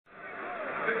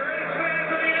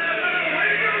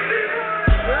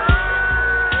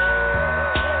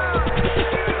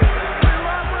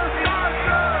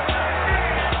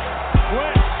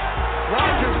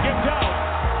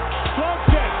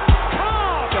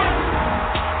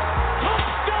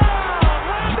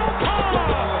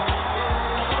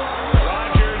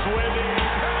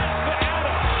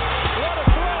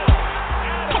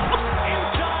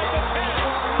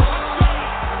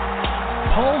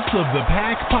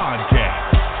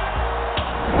Podcast.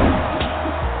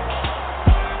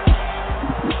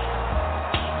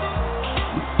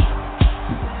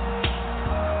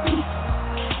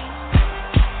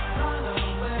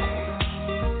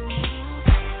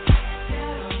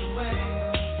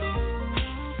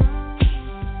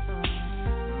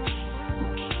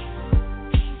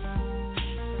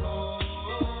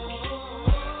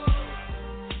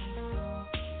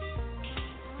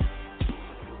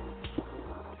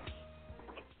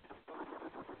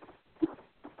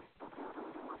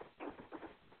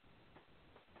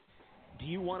 Do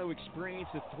you want to experience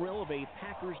the thrill of a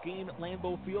Packers game at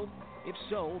Lambeau Field? If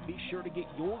so, be sure to get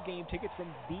your game tickets from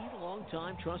the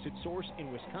longtime trusted source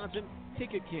in Wisconsin,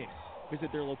 Ticket King.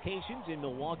 Visit their locations in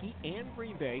Milwaukee and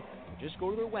Green Bay, or just go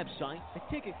to their website at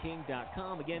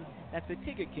ticketking.com. Again, that's at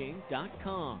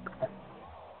ticketking.com.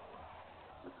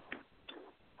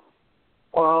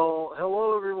 Well,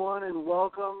 hello everyone, and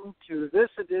welcome to this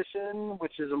edition,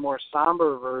 which is a more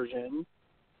somber version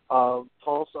of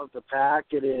Pulse of the Pack.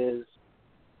 It is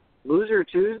Loser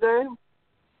Tuesday.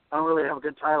 I don't really have a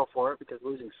good title for it because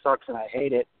losing sucks and I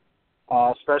hate it,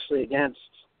 especially against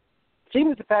the team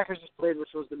that the Packers just played, which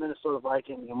was the Minnesota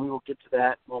Vikings, and we will get to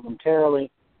that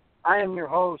momentarily. I am your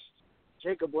host,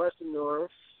 Jacob Westendorf.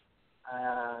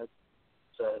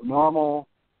 It's a normal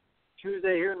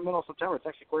Tuesday here in the middle of September. It's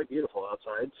actually quite beautiful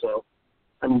outside, so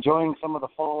I'm enjoying some of the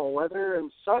fall weather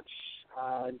and such.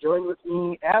 Joined with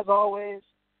me, as always,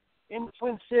 in the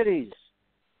Twin Cities,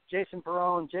 Jason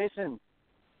Perrone. Jason,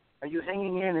 are you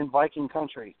hanging in Viking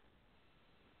country?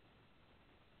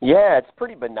 Yeah, it's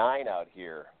pretty benign out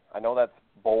here. I know that's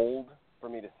bold for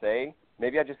me to say.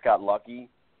 Maybe I just got lucky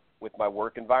with my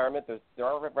work environment. There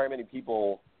aren't very many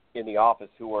people in the office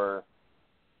who are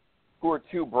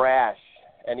too brash,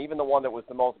 and even the one that was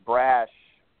the most brash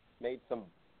made some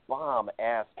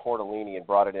bomb-ass tortellini and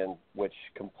brought it in, which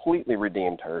completely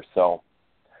redeemed her. So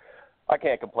I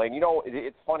can't complain. You know,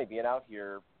 it's funny being out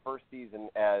here, first season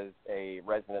as a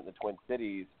resident in the Twin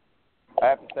Cities. I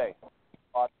have to say,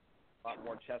 a lot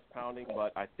more chest pounding,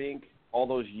 but I think all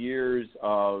those years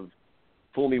of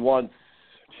fool me once,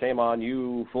 shame on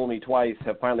you, fool me twice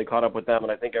have finally caught up with them,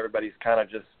 and I think everybody's kind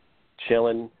of just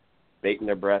chilling, baiting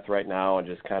their breath right now and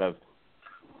just kind of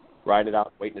riding it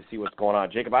out, waiting to see what's going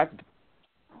on. Jacob, I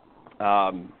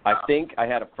think I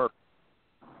had a first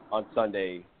on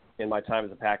Sunday in my time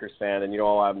as a Packers fan, and, you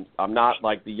know, I'm not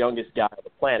like the youngest guy on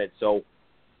the planet, so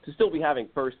to still be having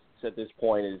firsts at this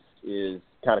point is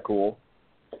kind of cool.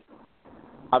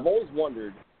 I've always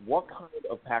wondered what kind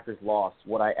of Packers loss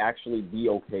would I actually be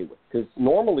okay with, because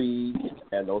normally,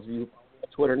 and those of you who follow me on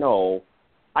Twitter know,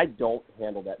 I don't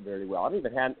handle that very well. I don't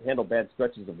even handle bad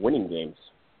stretches of winning games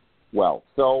well.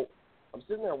 So I'm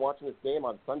sitting there watching this game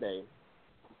on Sunday.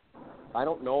 I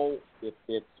don't know if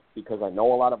it's because I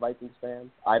know a lot of Vikings fans.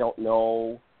 I don't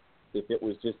know if it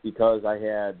was just because I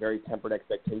had very tempered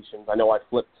expectations. I know I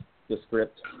flipped the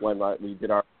script when we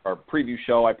did our preview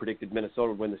show. I predicted Minnesota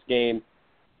would win this game.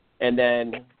 And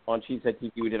then on Cheesehead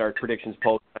TV, we did our predictions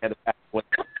post. I had the Packers win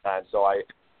this time, so I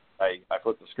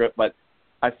flipped the script. But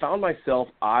I found myself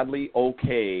oddly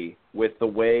okay with the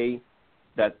way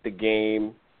that the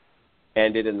game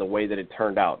ended and the way that it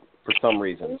turned out for some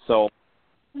reason. So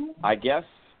I guess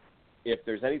if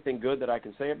there's anything good that I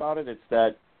can say about it, it's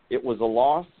that it was a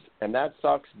loss, and that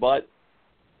sucks, but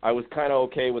I was kind of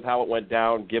okay with how it went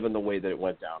down given the way that it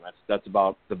went down. That's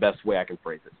about the best way I can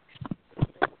phrase it.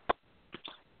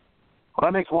 Well,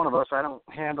 that makes one of us. I don't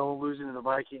handle losing to the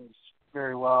Vikings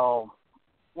very well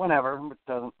whenever. It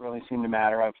doesn't really seem to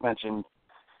matter. I've mentioned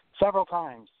several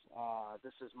times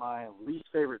this is my least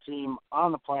favorite team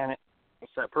on the planet.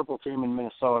 It's that purple team in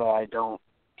Minnesota. I don't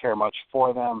care much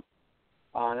for them,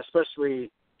 and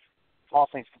especially all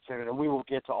things considered. And we will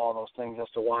get to all those things as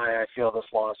to why I feel this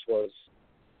loss was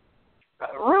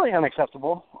really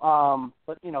unacceptable.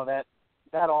 But, you know,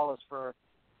 that all is for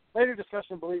later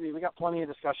discussion. Believe me, we got plenty of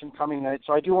discussion coming tonight.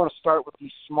 So I do want to start with the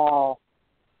small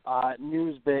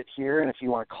news bit here, and if you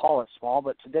want to call it small.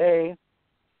 But today,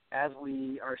 as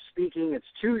we are speaking, it's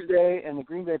Tuesday, and the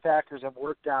Green Bay Packers have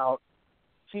worked out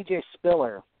C.J.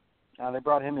 Spiller. They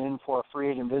brought him in for a free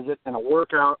agent visit and a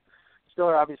workout.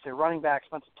 Spiller, obviously a running back,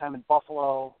 spent some time in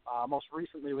Buffalo, most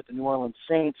recently with the New Orleans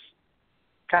Saints.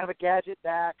 Kind of a gadget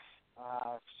back,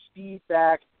 speed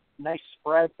back, nice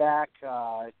spread back,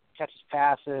 catches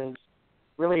passes,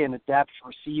 really an adept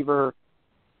receiver.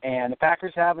 And the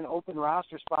Packers have an open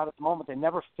roster spot at the moment. They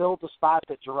never filled the spot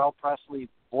that Jarrell Presley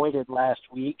voided last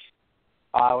week,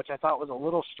 which I thought was a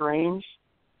little strange.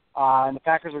 And the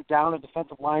Packers are down a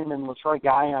defensive lineman, LaTroy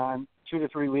Guion, 2 to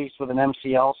 3 weeks with an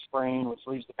MCL sprain, which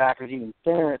leaves the Packers even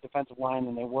thinner at defensive line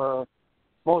than they were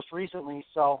most recently.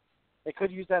 So they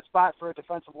could use that spot for a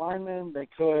defensive lineman. They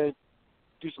could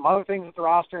do some other things with the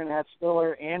roster and add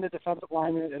Spiller and a defensive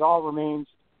lineman. It all remains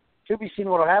to be seen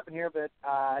what will happen here. But,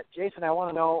 Jason, I want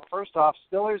to know, first off,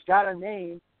 Spiller's got a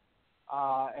name,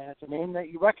 and it's a name that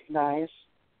you recognize,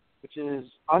 which is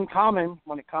uncommon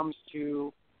when it comes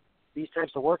to these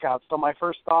types of workouts. So my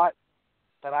first thought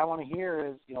that I want to hear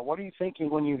is, what are you thinking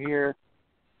when you hear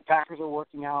the Packers are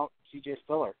working out C.J.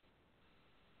 Spiller?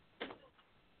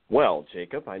 Well,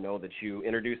 Jacob, I know that you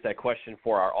introduced that question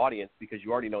for our audience because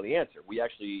you already know the answer. We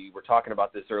actually were talking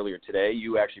about this earlier today.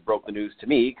 You actually broke the news to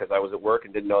me because I was at work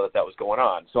and didn't know that was going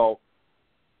on. So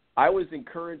I was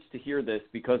encouraged to hear this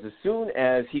because as soon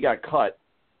as he got cut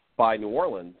by New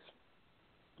Orleans,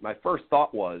 my first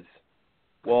thought was,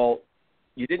 well,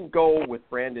 you didn't go with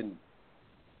Brandon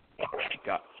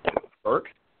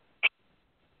Burks?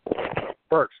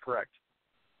 Burks, correct.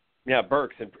 Yeah,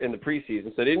 Burks in the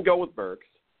preseason. So they didn't go with Burks.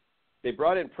 They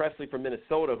brought in Presley from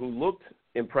Minnesota, who looked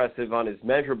impressive on his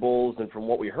measurables and from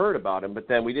what we heard about him, but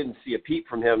then we didn't see a peep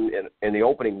from him in the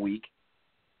opening week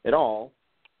at all.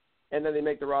 And then they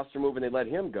make the roster move and they let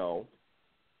him go.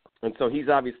 And so he's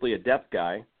obviously a depth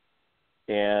guy.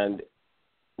 And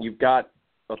you've got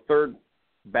a third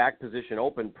back position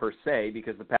open per se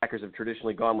because the Packers have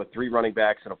traditionally gone with 3 running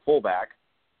backs and a fullback.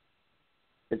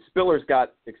 And Spiller's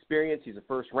got experience. He's a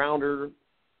first-rounder.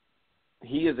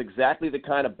 He is exactly the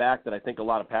kind of back that I think a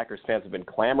lot of Packers fans have been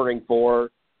clamoring for.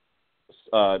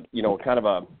 Kind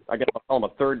of I guess I'll call him a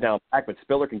third down back, but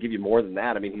Spiller can give you more than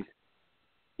that. I mean,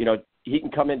 he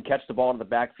can come in, catch the ball in the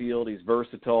backfield. He's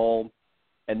versatile.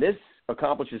 And this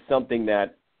accomplishes something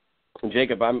that, and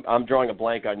Jacob, I'm drawing a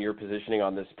blank on your positioning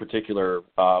on this particular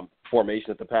formation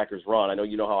that the Packers run. I know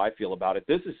you know how I feel about it.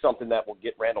 This is something that will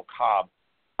get Randall Cobb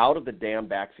out of the damn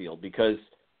backfield because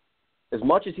as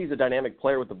much as he's a dynamic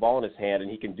player with the ball in his hand and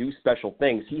he can do special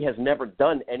things, he has never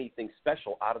done anything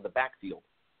special out of the backfield.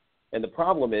 And the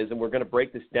problem is, and we're going to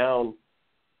break this down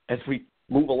as we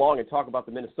move along and talk about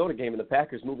the Minnesota game and the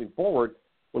Packers moving forward,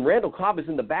 when Randall Cobb is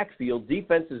in the backfield,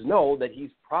 defenses know that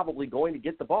he's probably going to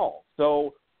get the ball.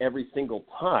 So every single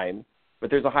time, but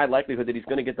there's a high likelihood that he's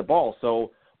going to get the ball.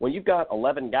 So when you've got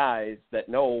 11 guys that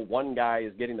know one guy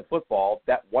is getting the football,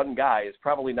 that one guy is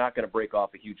probably not going to break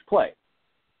off a huge play.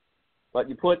 But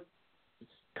you put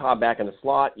Cobb back in the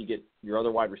slot, you get your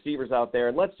other wide receivers out there,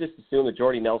 and let's just assume that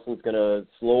Jordy Nelson's going to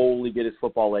slowly get his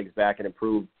football legs back and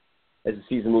improve as the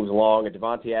season moves along, and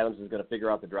Devontae Adams is going to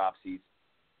figure out the drop seats.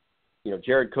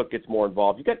 Jared Cook gets more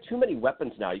involved. You've got too many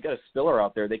weapons now. You've got a Spiller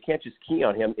out there. They can't just key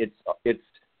on him. It's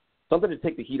something to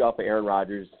take the heat off of Aaron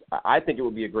Rodgers. I think it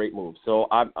would be a great move. So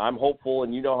I'm hopeful,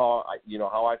 and you know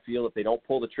how I feel. If they don't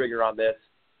pull the trigger on this,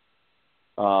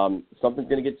 something's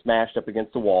going to get smashed up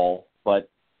against the wall.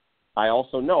 But I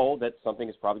also know that something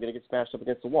is probably going to get smashed up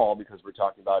against the wall because we're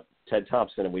talking about Ted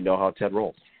Thompson, and we know how Ted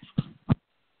rolls.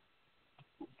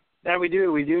 Yeah, we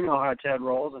do. We do know how Ted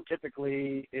rolls, and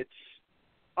typically it's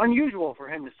unusual for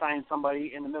him to sign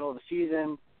somebody in the middle of the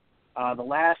season. The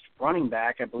last running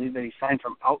back, I believe, that he signed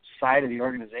from outside of the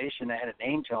organization that had a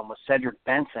name to him was Cedric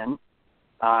Benson.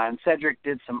 And Cedric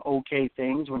did some okay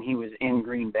things when he was in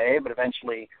Green Bay, but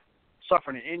eventually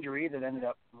suffered an injury that ended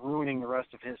up ruining the rest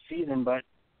of his season. But,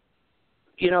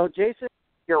 Jason,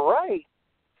 you're right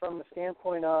from the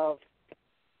standpoint of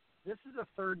this is a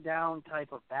third down type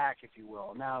of back, if you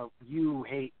will. Now, you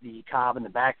hate the Cobb in the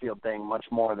backfield thing much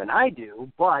more than I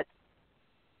do, but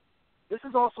this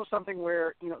is also something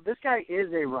where, this guy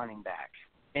is a running back.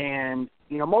 And,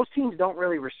 most teams don't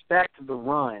really respect the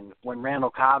run when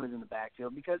Randall Cobb is in the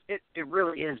backfield because it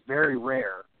really is very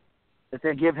rare that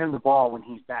they give him the ball when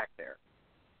he's back there.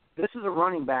 This is a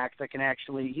running back that can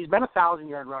actually – he's been a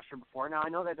 1,000-yard rusher before. Now, I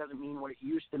know that doesn't mean what it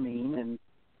used to mean, and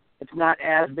it's not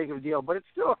as big of a deal, but it's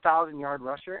still a 1,000-yard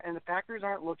rusher, and the Packers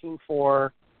aren't looking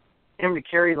for him to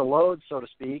carry the load, so to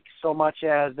speak, so much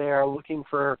as they are looking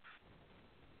for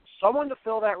someone to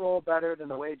fill that role better than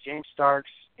the way James Starks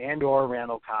and or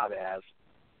Randall Cobb has.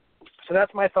 So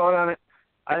that's my thought on it.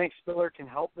 I think Spiller can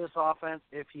help this offense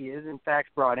if he is, in fact,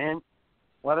 brought in.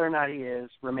 Whether or not he is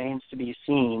remains to be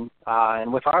seen.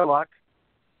 And with our luck,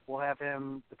 we'll have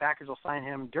him, the Packers will sign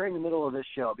him during the middle of this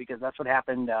show because that's what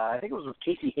happened, I think it was with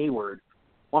Casey Hayward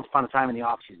once upon a time in the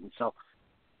offseason. So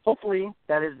hopefully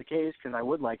that is the case because I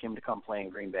would like him to come play in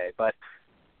Green Bay. But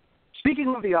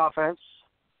speaking of the offense,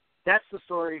 that's the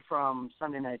story from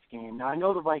Sunday night's game. Now, I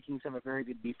know the Vikings have a very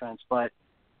good defense, but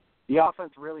the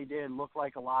offense really did look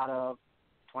like a lot of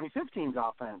 2015's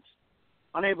offense.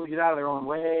 Unable to get out of their own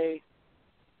way.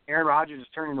 Aaron Rodgers is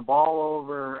turning the ball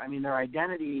over. I mean, their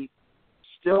identity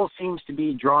still seems to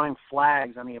be drawing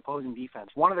flags on the opposing defense.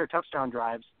 One of their touchdown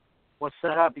drives was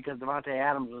set up because Devontae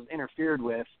Adams was interfered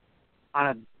with on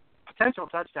a potential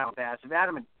touchdown pass. If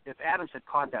Adams had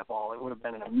caught that ball, it would have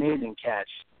been an amazing catch.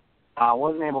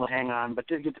 Wasn't able to hang on, but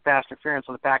did get the pass interference,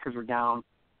 so the Packers were down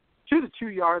to the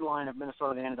 2-yard line of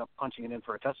Minnesota. They ended up punching it in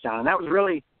for a touchdown, and that was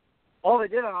really all they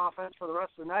did on offense for the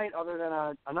rest of the night, other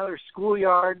than another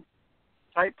schoolyard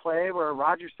type play where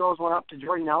Rodgers throws one up to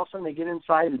Jordy Nelson. They get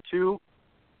inside the 2.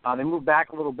 They move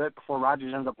back a little bit before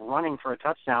Rodgers ends up running for a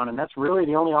touchdown, and that's really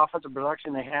the only offensive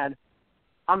production they had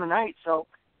on the night. So,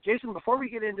 Jason, before we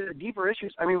get into the deeper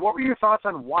issues, I mean, what were your thoughts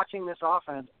on watching this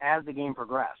offense as the game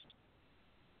progressed?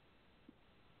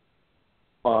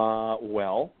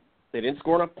 Well, they didn't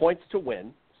score enough points to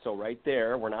win, so right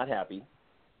there, we're not happy.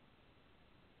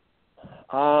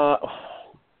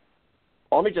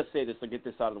 Let me just say this to get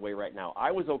this out of the way right now.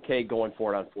 I was okay going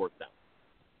for it on 4th down.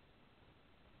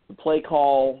 The play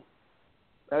call,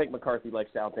 I think McCarthy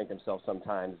likes to outthink himself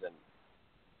sometimes,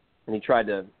 and he tried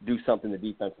to do something the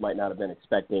defense might not have been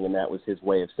expecting, and that was his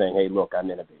way of saying, hey, look,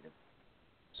 I'm innovative.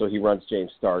 So he runs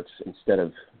James Starks instead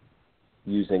of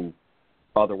using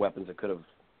other weapons that could have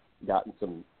gotten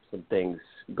some things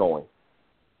going.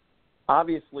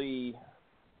 Obviously,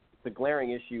 the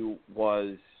glaring issue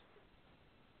was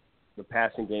the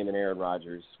passing game and Aaron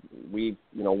Rodgers. We're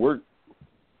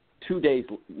 2 days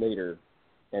later,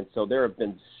 and so there have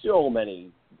been so many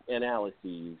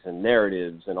analyses and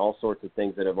narratives and all sorts of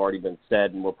things that have already been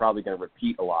said, and we're probably going to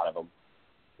repeat a lot of them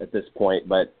at this point.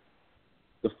 But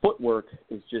the footwork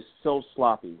is just so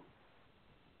sloppy,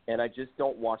 and I just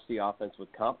don't watch the offense with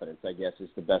confidence, I guess, is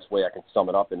the best way I can sum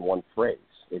it up in one phrase.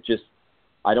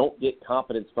 I don't get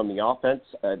confidence from the offense.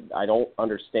 I don't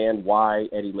understand why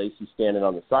Eddie Lacy's standing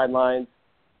on the sidelines.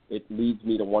 It leads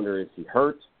me to wonder, is he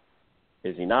hurt?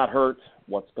 Is he not hurt?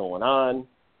 What's going on?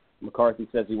 McCarthy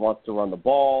says he wants to run the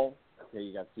ball. Okay,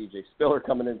 you got C.J. Spiller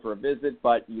coming in for a visit,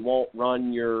 but you won't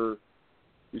run your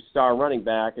star running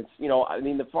back. It's,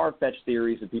 the far-fetched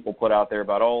theories that people put out there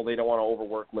about, they don't want to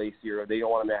overwork Lacy, or they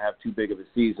don't want him to have too big of a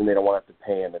season. They don't want to have to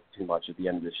pay him too much at the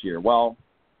end of this year. Well,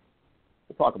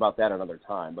 we'll talk about that another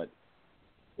time, but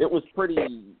it was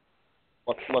pretty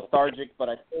lethargic, but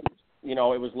I think, it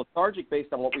was lethargic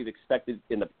based on what we've expected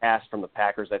in the past from the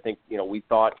Packers. I think, we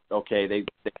thought, okay, they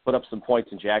put up some points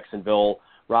in Jacksonville.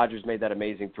 Rodgers made that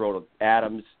amazing throw to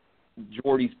Adams.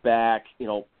 Jordy's back.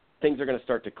 Things are going to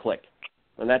start to click.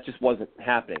 And that just wasn't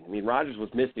happening. I mean, Rodgers was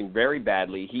missing very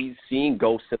badly. He's seeing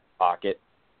ghosts in the pocket.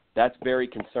 That's very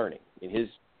concerning. And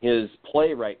his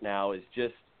play right now is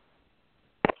just,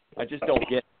 I just don't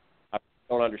get it. I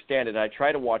don't understand it. I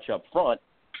try to watch up front,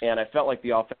 and I felt like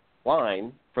the offensive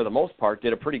line, for the most part,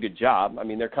 did a pretty good job. I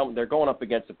mean, they're going up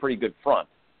against a pretty good front.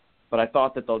 But I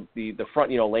thought that the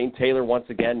front, Lane Taylor, once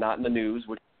again, not in the news,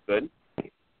 which is good.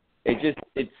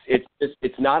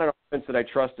 It's not an offense that I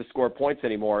trust to score points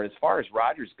anymore. And as far as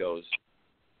Rodgers goes,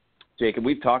 Jacob,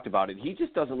 we've talked about it. He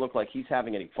just doesn't look like he's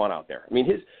having any fun out there. I mean,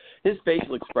 his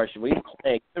facial expression when he's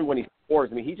playing, even when he scores,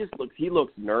 I mean, he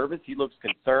looks nervous. He looks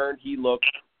concerned. He looks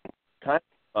kind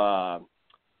of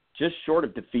just short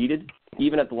of defeated,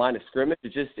 even at the line of scrimmage.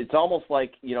 It's almost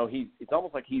like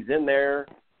he's in there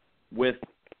with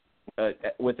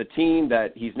a team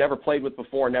that he's never played with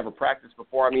before, never practiced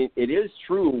before. I mean, it is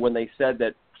true when they said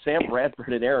that Sam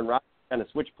Bradford and Aaron Rodgers kind of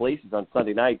switched places on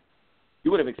Sunday night. You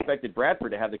would have expected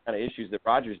Bradford to have the kind of issues that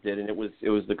Rodgers did, and it was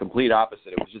the complete opposite.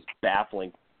 It was just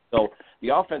baffling. So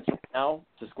the offense now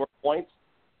to score points,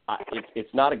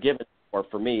 it's not a given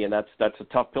for me, and that's a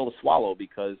tough pill to swallow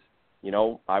because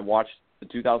I watched the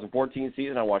 2014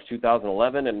 season, I watched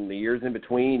 2011, and the years in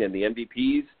between, and the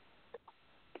MVPs.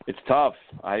 It's tough.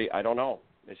 I don't know.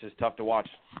 It's just tough to watch.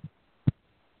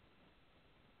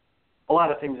 A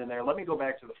lot of things in there. Let me go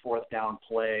back to the 4th down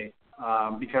play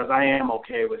because I am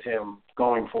okay with him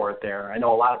going for it there. I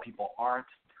know a lot of people aren't.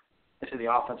 They say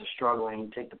the offense is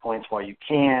struggling. Take the points while you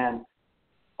can.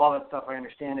 All that stuff, I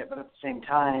understand it. But at the same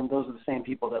time, those are the same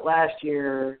people that last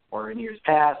year or in years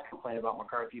past complained about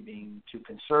McCarthy being too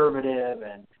conservative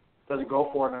and doesn't go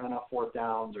for it on enough 4th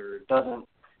downs or doesn't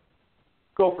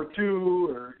go for 2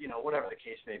 or, whatever the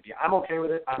case may be. I'm okay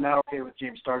with it. I'm not okay with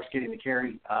James Starks getting the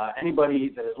carry.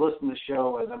 Anybody that has listened to the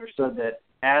show has understood that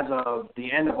as of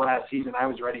the end of last season, I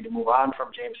was ready to move on from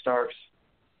James Starks.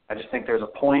 I just think there's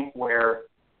a point where,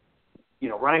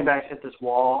 running backs hit this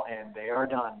wall and they are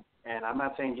done. And I'm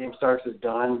not saying James Starks is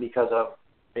done because of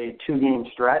a 2-game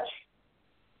stretch,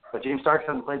 but James Starks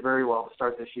hasn't played very well to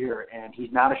start this year, and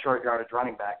he's not a short yardage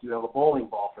running back. You have a bowling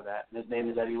ball for that, and his name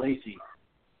is Eddie Lacy.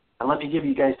 And let me give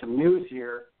you guys some news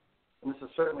here, and this is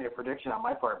certainly a prediction on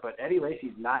my part, but Eddie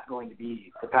Lacy's not going to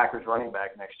be the Packers running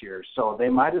back next year, so they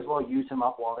might as well use him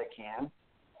up while they can.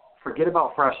 forget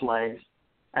about fresh legs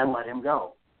and let him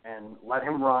go and let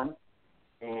him run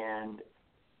and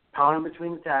pound him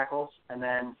between the tackles and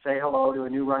then say hello to a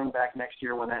new running back next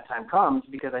year when that time comes,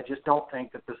 because I just don't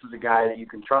think that this is a guy that you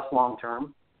can trust long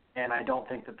term, and I don't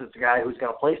think that this is a guy who's got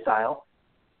a play style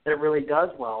that really does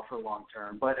well for long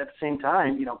term. But at the same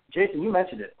time, Jason, you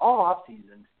mentioned it. All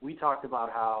offseason, we talked about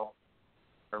how,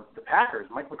 or the Packers,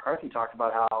 Mike McCarthy talked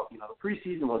about how, the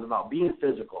preseason was about being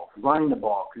physical, running the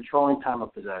ball, controlling time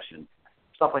of possession,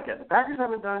 stuff like that. The Packers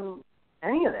haven't done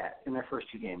any of that in their first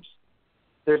 2 games.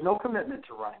 There's no commitment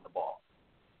to running the ball.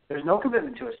 There's no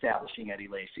commitment to establishing Eddie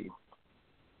Lacy.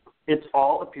 It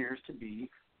all appears to be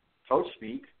coach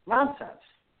speak nonsense.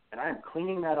 And I am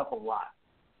cleaning that up a lot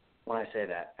when I say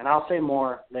that. And I'll say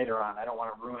more later on. I don't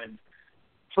want to ruin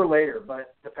for later,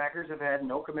 but the Packers have had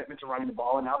no commitment to running the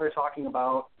ball, and now they're talking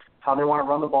about how they want to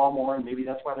run the ball more, and maybe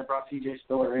that's why they brought C.J.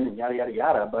 Spiller in and yada, yada,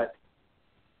 yada. But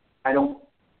I don't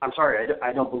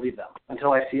believe them.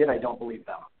 Until I see it, I don't believe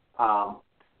them.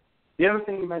 The other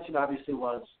thing you mentioned, obviously,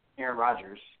 was Aaron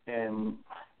Rodgers, and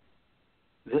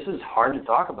this is hard to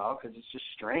talk about because it's just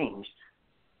strange.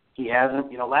 He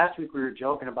hasn't, last week we were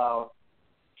joking about,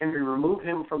 can we remove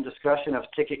him from discussion of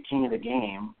ticket king of the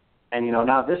game? And,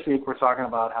 now this week we're talking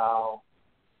about how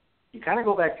you kind of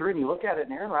go back through and you look at it,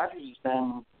 and Aaron Rodgers has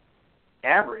been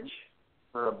average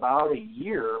for about a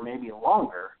year, maybe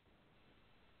longer.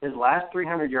 His last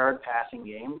 300-yard passing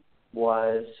game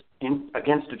was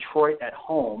against Detroit at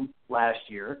home last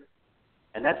year,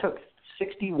 and that took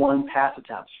 61 pass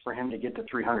attempts for him to get to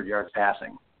 300 yards passing.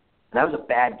 And that was a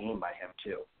bad game by him,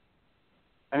 too.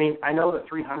 I mean, I know that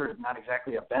 300 is not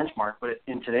exactly a benchmark, but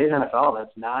in today's NFL,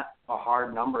 that's not a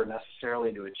hard number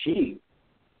necessarily to achieve.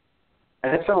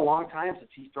 And it's been a long time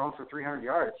since he's thrown for 300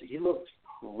 yards. He looked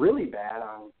really bad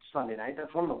on Sunday night.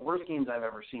 That's one of the worst games I've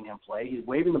ever seen him play. He's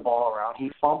waving the ball around. He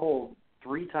fumbled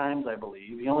 3 times, I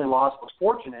believe. The only loss was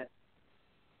fortunate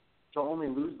to only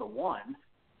lose the one.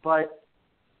 But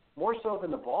more so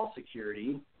than the ball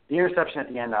security, the interception at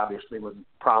the end obviously was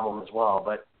a problem as well.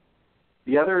 But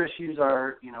the other issues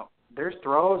are, there's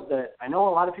throws that I know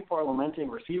a lot of people are lamenting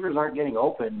receivers aren't getting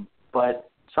open, but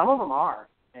some of them are.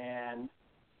 And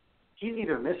he's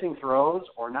either missing throws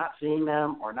or not seeing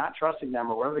them or not trusting them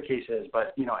or whatever the case is.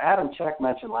 But, Adam Check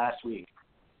mentioned last week,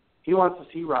 he wants to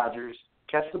see Rodgers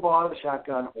catch the ball out of the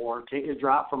shotgun or take a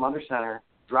drop from under center,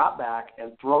 drop back,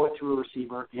 and throw it to a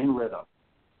receiver in rhythm.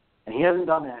 And he hasn't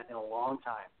done that in a long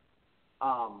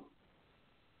time.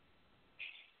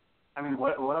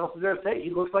 What else is there to say? He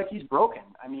looks like he's broken.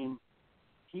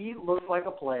 He looks like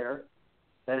a player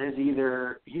that is he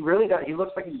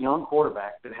looks like a young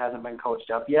quarterback that hasn't been coached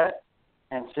up yet.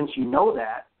 And since you know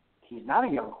that he's not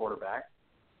a young quarterback,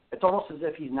 it's almost as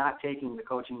if he's not taking the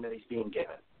coaching that he's being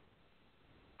given.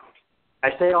 I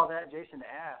say all that, Jason, to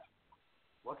ask,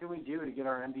 what can we do to get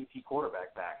our MVP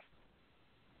quarterback back?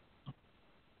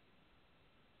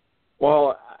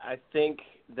 Well, I think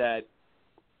that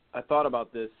I thought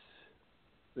about this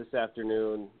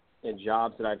afternoon in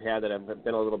jobs that I've had that have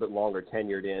been a little bit longer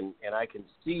tenured in, and I can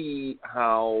see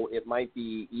how it might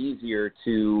be easier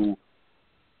to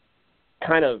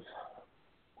kind of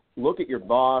look at your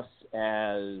boss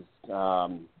as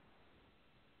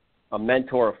a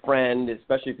mentor, a friend,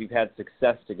 especially if you've had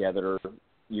success together.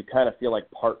 You kind of feel like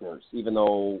partners, even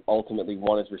though ultimately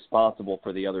one is responsible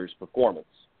for the other's performance.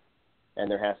 And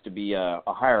there has to be a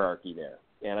hierarchy there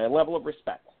and a level of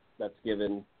respect that's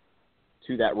given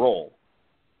to that role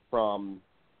from,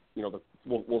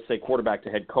 we'll say quarterback to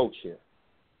head coach here.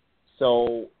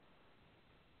 So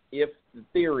if the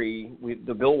theory,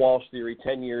 the Bill Walsh theory,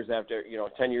 10 years after,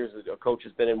 10 years a coach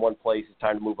has been in one place, it's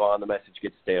time to move on, the message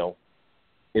gets stale.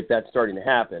 If that's starting to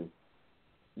happen,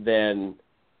 then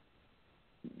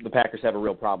the Packers have a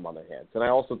real problem on their hands. And I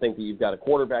also think that you've got a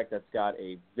quarterback that's got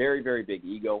a very, very big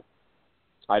ego.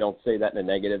 I don't say that in a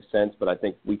negative sense, but I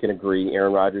think we can agree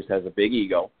Aaron Rodgers has a big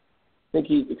ego. I think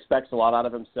he expects a lot out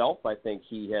of himself. I think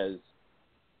he has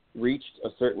reached a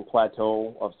certain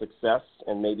plateau of success,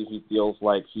 and maybe he feels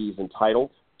like he's entitled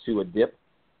to a dip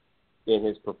in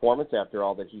his performance after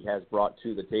all that he has brought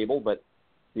to the table. But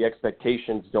the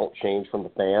expectations don't change from the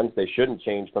fans. They shouldn't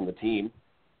change from the team.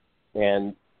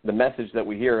 And the message that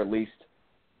we hear, at least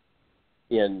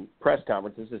in press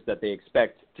conferences, is that they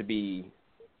expect to be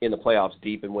in the playoffs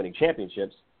deep and winning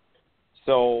championships.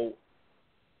 So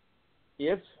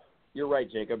if you're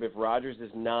right, Jacob, if Rodgers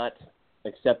is not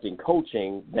accepting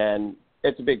coaching, then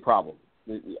it's a big problem.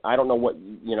 I don't know what,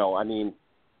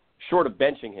 short of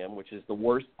benching him, which is the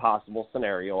worst possible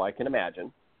scenario I can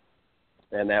imagine,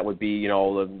 and that would be,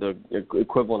 the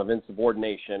equivalent of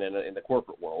insubordination in the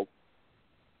corporate world.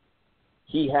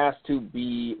 he has to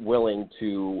be willing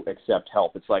to accept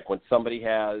help. It's like when somebody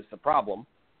has a problem,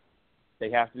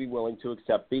 they have to be willing to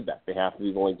accept feedback. They have to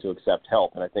be willing to accept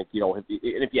help. And I think,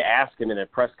 if you ask him in a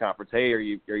press conference, hey, are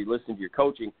you listening to your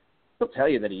coaching? He'll tell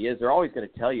you that he is. They're always going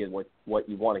to tell you what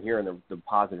you want to hear in the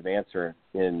positive answer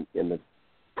in the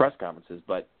press conferences.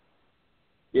 But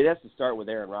it has to start with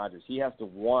Aaron Rodgers. He has to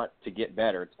want to get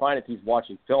better. It's fine if he's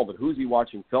watching film, but who's he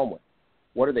watching film with?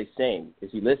 What are they saying?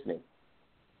 Is he listening?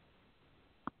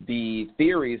 The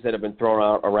theories that have been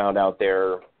thrown around out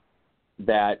there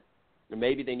that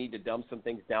maybe they need to dumb some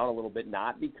things down a little bit,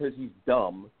 not because he's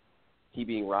dumb, he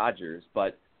being Rodgers,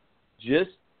 but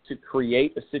just to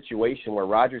create a situation where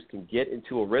Rodgers can get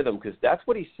into a rhythm, because that's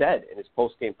what he said in his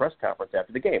post-game press conference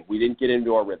after the game. We didn't get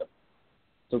into our rhythm.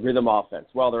 It's a rhythm offense.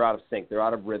 Well, they're out of sync. They're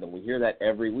out of rhythm. We hear that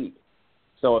every week.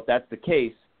 So if that's the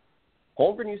case,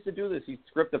 Holmgren used to do this. He'd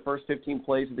script the first 15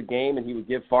 plays of the game, and he would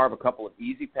give Favre a couple of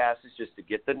easy passes just to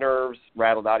get the nerves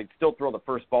rattled out. He'd still throw the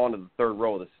first ball into the third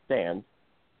row of the stands.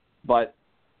 But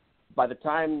by the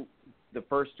time the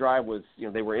first drive was,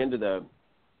 they were into the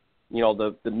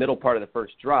middle part of the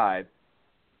first drive,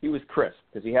 he was crisp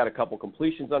because he had a couple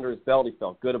completions under his belt. He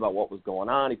felt good about what was going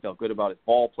on. He felt good about his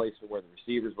ball placement, where the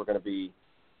receivers were going to be.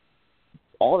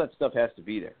 All that stuff has to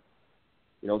be there.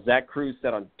 Zach Cruz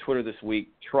said on Twitter this week,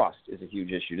 trust is a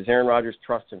huge issue. Does Aaron Rodgers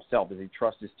trust himself? Does he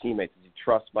trust his teammates? Does he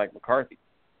trust Mike McCarthy?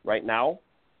 Right now,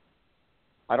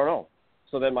 I don't know.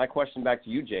 So then my question back to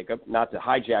you, Jacob, not to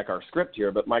hijack our script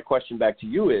here, but my question back to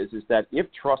you is that if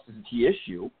trust is a key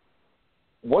issue,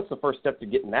 what's the first step to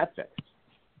getting that fixed?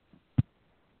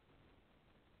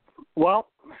 Well,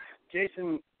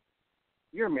 Jason,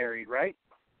 you're married, right?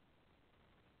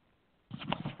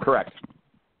 Correct.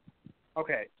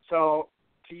 Okay, so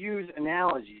to use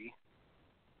analogy,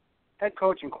 head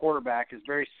coach and quarterback is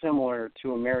very similar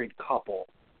to a married couple.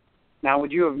 Now,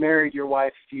 would you have married your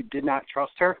wife if you did not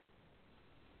trust her?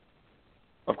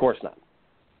 Of course not.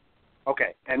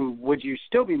 Okay, and would you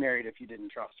still be married if you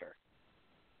didn't trust her?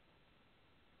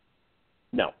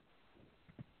 No.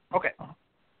 Okay.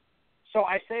 So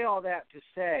I say all that to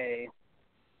say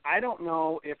I don't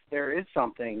know if there is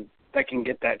something that can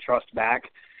get that trust back.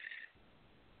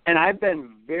 And I've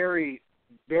been very,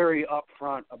 very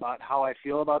upfront about how I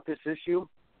feel about this issue.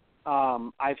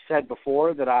 I've said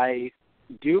before that I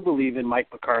do believe in Mike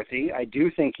McCarthy. I do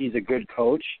think he's a good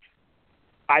coach.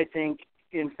 I think,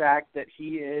 in fact, that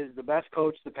he is the best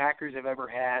coach the Packers have ever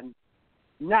had,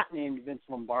 not named Vince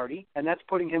Lombardi, and that's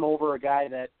putting him over a guy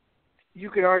that you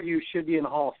could argue should be in the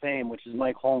Hall of Fame, which is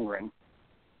Mike Holmgren.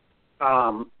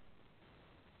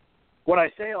 What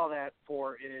I say all that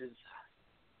for is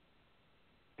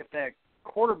if that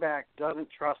quarterback doesn't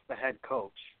trust the head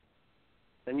coach,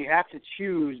 then you have to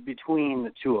choose between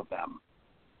the two of them.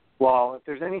 Well, if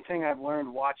there's anything I've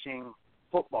learned watching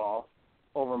football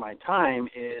over my time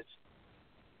is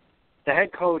the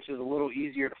head coach is a little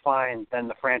easier to find than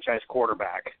the franchise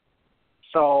quarterback.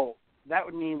 So that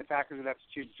would mean the Packers would have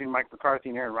to choose between Mike McCarthy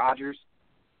and Aaron Rodgers.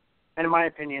 And in my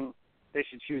opinion, they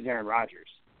should choose Aaron Rodgers,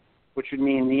 which would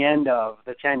mean the end of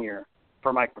the tenure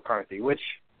for Mike McCarthy, which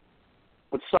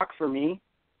would suck for me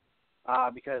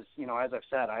because, as I've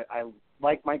said, I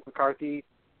like Mike McCarthy.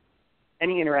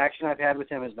 Any interaction I've had with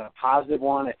him has been a positive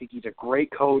one. I think he's a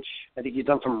great coach. I think he's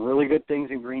done some really good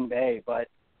things in Green Bay. But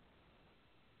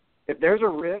if there's a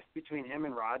rift between him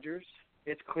and Rodgers,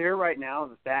 it's clear right now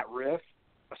that rift,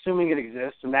 assuming it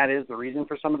exists, and that is the reason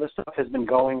for some of this stuff, has been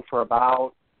going for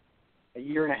about a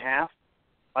year and a half.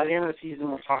 By the end of the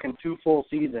season, we're talking 2 full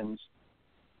seasons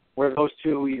where those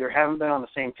two either haven't been on the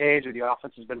same page or the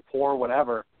offense has been poor,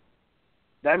 whatever.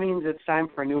 That means it's time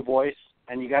for a new voice,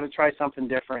 and you got to try something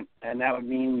different, and that would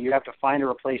mean you have to find a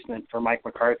replacement for Mike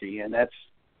McCarthy, and that's,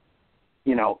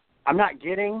 I'm not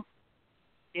getting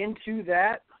into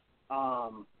that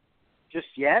just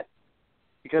yet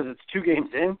because it's 2 games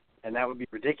in, and that would be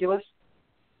ridiculous.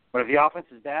 But if the offense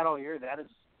is bad all year,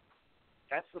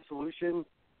 that's the solution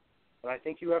that I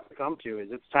think you have to come to, is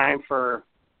it's time for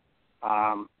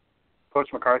Coach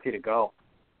McCarthy to go.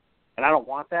 And I don't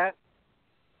want that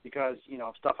because,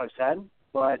 of stuff I've said,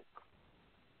 but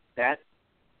that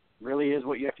really is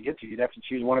what you have to get to. You'd have to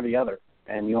choose one or the other,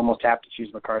 and you almost have to choose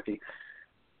McCarthy.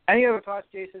 Any other thoughts,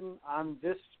 Jason, on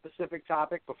this specific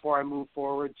topic before I move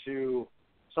forward to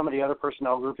some of the other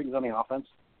personnel groupings on the offense?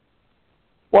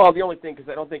 Well, the only thing, because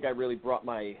I don't think I really brought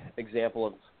my example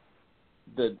of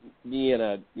me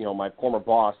and my former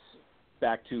boss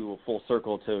back to a full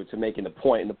circle to making the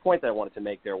point. And the point that I wanted to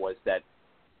make there was that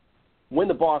when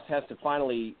the boss has to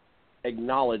finally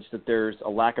acknowledge that there's a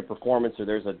lack of performance or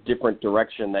there's a different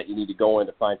direction that you need to go in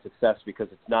to find success because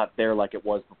it's not there like it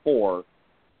was before,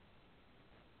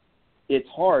 it's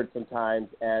hard sometimes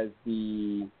as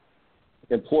the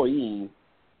employee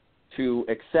to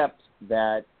accept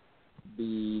that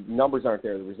the numbers aren't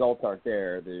there, the results aren't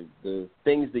there, the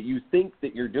things that you think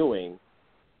that you're doing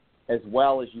as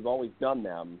well as you've always done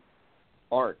them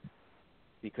aren't,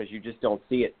 because you just don't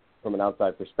see it from an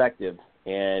outside perspective.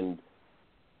 And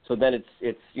so then it's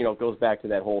it goes back to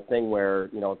that whole thing where,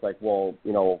 it's like, well,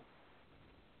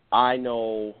 I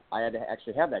know I had to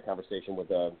actually have that conversation with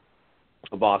a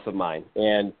boss of mine,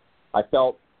 and I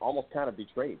felt almost kind of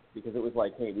betrayed, because it was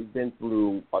like, hey, we've been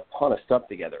through a ton of stuff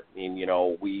together. I mean,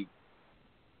 we've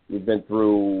been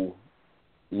through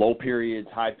low periods,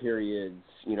 high periods,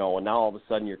 and now all of a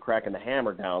sudden you're cracking the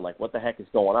hammer down. Like, what the heck is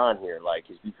going on here? Like,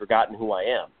 have you forgotten who I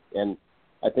am? And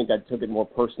I think I took it more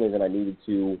personally than I needed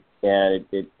to, and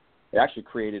it actually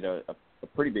created a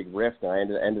pretty big rift, and I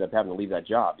ended up having to leave that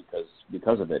job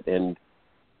because of it. And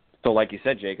so, like you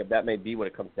said, Jacob, that may be what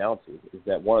it comes down to, is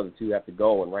that one of the two have to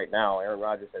go. And right now, Aaron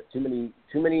Rodgers has too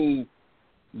many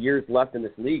years left in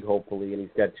this league, hopefully, and he's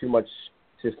got too much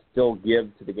to still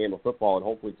give to the game of football and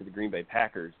hopefully to the Green Bay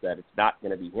Packers, that it's not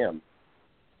going to be him.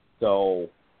 So,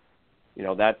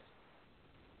 that's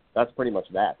pretty much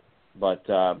that. But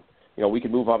we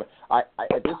can move on. I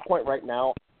at this point right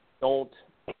now, I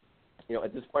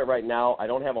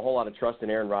don't have a whole lot of trust in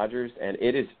Aaron Rodgers, and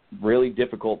it is really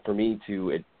difficult for me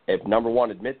to, if number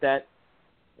one, admit that,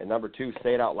 and number two,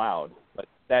 say it out loud. But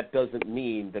that doesn't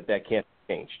mean that can't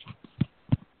be changed.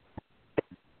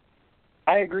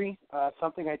 I agree.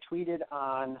 Something I tweeted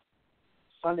on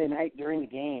Sunday night during the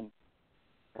game,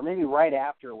 or maybe right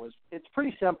after, was, it's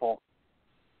pretty simple.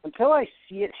 Until I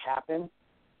see it happen,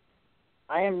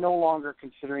 I am no longer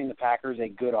considering the Packers a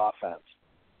good offense.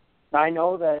 Now, I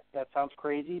know that sounds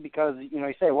crazy because,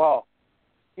 you say, well,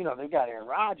 they've got Aaron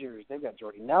Rodgers, they've got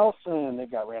Jordy Nelson,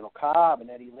 they've got Randall Cobb and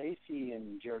Eddie Lacy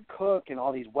and Jared Cook and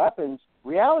all these weapons.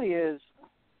 Reality is,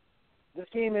 this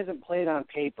game isn't played on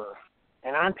paper.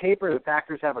 And on paper, the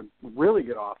Packers have a really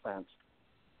good offense.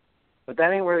 But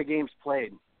that ain't where the game's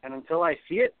played. And until I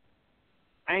see it,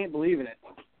 I ain't believing it.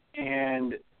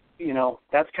 And,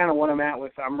 that's kind of what I'm at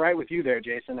with. I'm right with you there,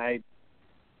 Jason.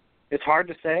 It's hard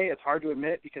to say. It's hard to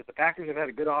admit, because the Packers have had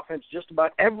a good offense just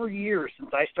about every year since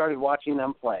I started watching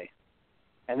them play.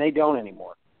 And they don't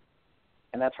anymore.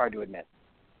 And that's hard to admit.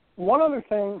 One other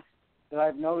thing that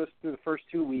I've noticed through the first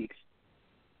 2 weeks,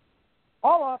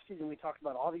 all offseason we talked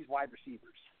about all these wide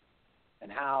receivers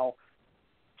and how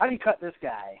do you cut this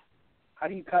guy? How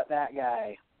do you cut that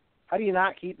guy? How do you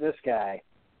not keep this guy?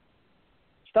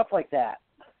 Stuff like that.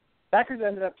 Packers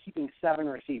ended up keeping 7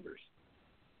 receivers.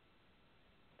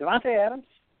 Devontae Adams,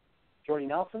 Jordy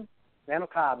Nelson, Randall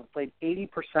Cobb have played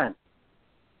 80%,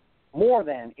 more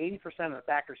than 80% of the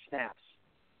Packers snaps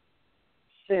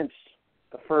since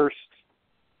the first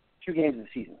 2 games of the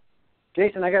season.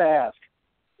 Jason, I got to ask,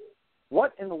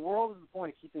 what in the world is the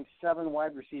point of keeping 7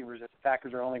 wide receivers if the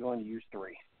Packers are only going to use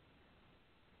 3?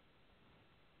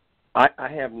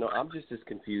 I'm just as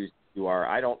confused as you are.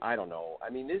 I don't know. I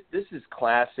mean, this is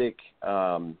classic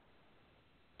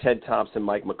Ted Thompson,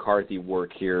 Mike McCarthy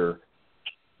work here.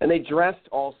 And they dressed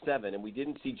all 7, and we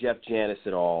didn't see Jeff Janis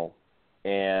at all.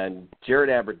 And Jared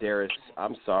Abbrederis,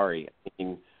 I'm sorry. I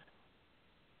mean,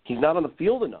 he's not on the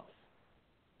field enough.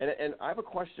 And I have a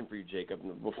question for you, Jacob,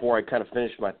 before I kind of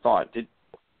finish my thought.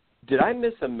 Did I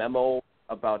miss a memo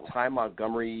about Ty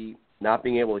Montgomery not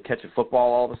being able to catch a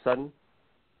football all of a sudden?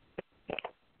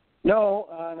 No,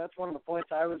 that's one of the points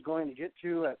I was going to get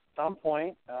to at some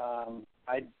point.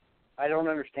 I don't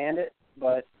understand it,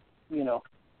 but,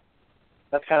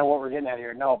 that's kind of what we're getting at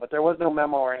here. No, but there was no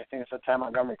memo or anything that said Ty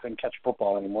Montgomery couldn't catch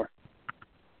football anymore.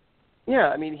 Yeah,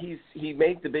 I mean, he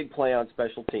made the big play on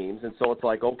special teams, and so it's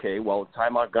like, okay, well, Ty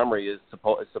Montgomery is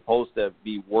supposed to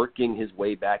be working his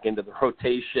way back into the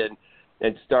rotation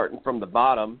and starting from the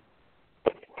bottom.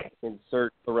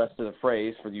 Insert the rest of the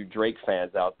phrase for you Drake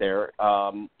fans out there.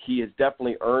 He has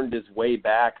definitely earned his way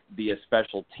back via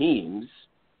special teams.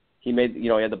 He made, he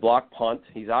had the block punt.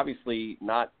 He's obviously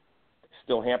not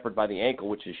still hampered by the ankle,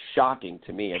 which is shocking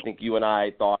to me. I think you and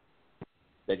I thought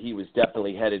that he was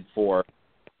definitely headed for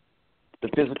the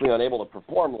physically unable to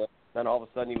perform list. Then all of a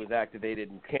sudden he was activated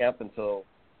in camp, and so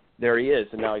there he is,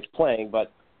 and now he's playing.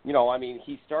 But,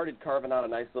 he started carving out a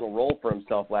nice little role for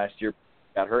himself last year.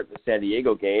 Got hurt in the San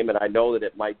Diego game, and I know that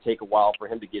it might take a while for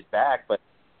him to get back, but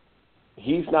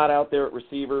he's not out there at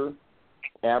receiver.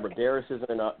 Abbrederis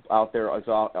isn't out there as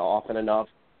often enough.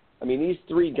 I mean, these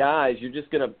 3 guys, you're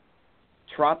just going to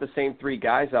trot the same 3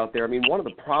 guys out there. I mean, one of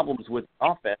the problems with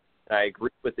offense, and I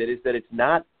agree with it, is that it's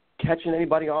not catching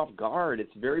anybody off guard.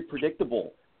 It's very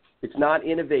predictable. It's not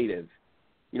innovative.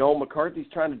 McCarthy's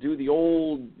trying to do the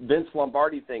old Vince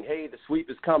Lombardi thing. Hey, the sweep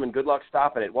is coming. Good luck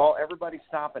stopping it. Well, everybody's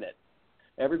stopping it.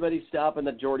 Everybody's stopping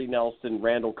the Jordy Nelson,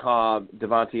 Randall Cobb,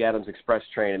 Devontae Adams express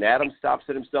train. And Adams stops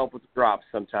it himself with the drops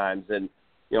sometimes. And,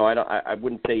 I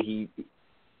wouldn't say he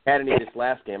had any this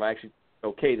last game. I actually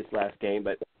okay this last game,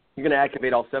 but you're going to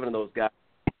activate all 7 of those guys.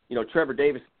 Trevor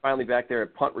Davis is finally back there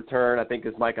at punt return. I think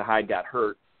because Micah Hyde got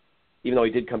hurt, even though he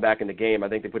did come back in the game. I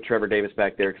think they put Trevor Davis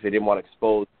back there because they didn't want to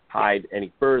expose Hyde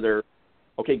any further.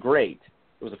 Okay, great.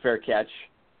 It was a fair catch.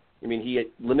 I mean, he had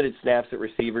limited snaps at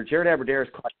receiver. Jared Aberdeen's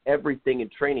caught everything in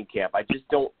training camp. I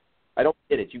don't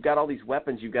get it. You've got all these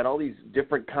weapons. You've got all these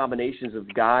different combinations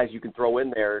of guys you can throw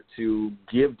in there to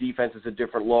give defenses a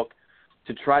different look,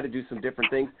 to try to do some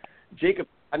different things. Jacob,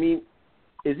 I mean,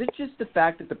 is it just the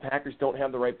fact that the Packers don't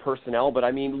have the right personnel? But,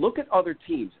 I mean, look at other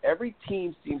teams. Every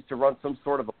team seems to run some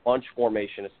sort of a bunch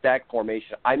formation, a stack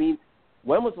formation. I mean,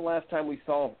 when was the last time we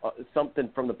saw something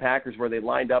from the Packers where they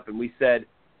lined up and we said,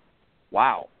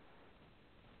 wow?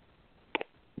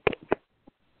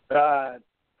 I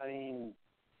mean,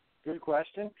 good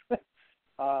question.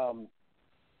 I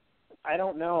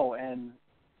don't know. And,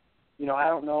 I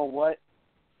don't know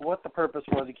what the purpose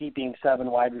was of keeping 7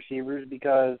 wide receivers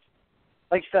because,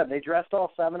 like you said, they dressed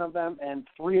all 7 of them, and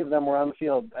 3 of them were on the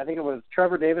field. I think it was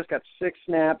Trevor Davis got 6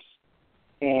 snaps,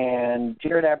 and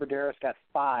Jared Aberdeen got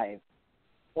 5,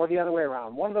 or the other way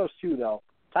around. One of those 2, though.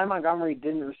 Ty Montgomery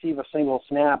didn't receive a single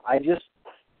snap.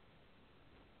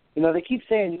 They keep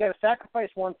saying you got to sacrifice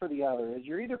one for the other.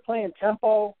 You're either playing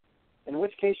tempo, in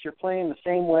which case you're playing the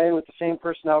same way with the same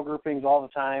personnel groupings all the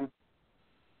time,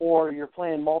 or you're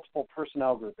playing multiple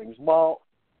personnel groupings. Well,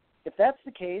 if that's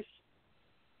the case,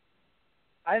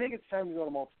 I think it's time to go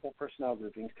to multiple personnel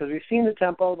groupings because we've seen the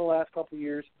tempo the last couple of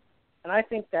years, and I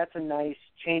think that's a nice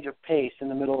change of pace in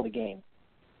the middle of the game.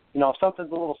 Something's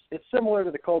it's similar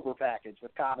to the Cobra package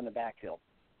with Cobb in the backfield.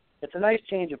 It's a nice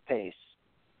change of pace,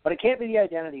 but it can't be the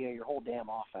identity of your whole damn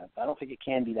offense. I don't think it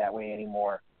can be that way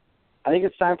anymore. I think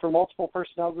it's time for multiple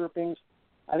personnel groupings.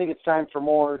 I think it's time for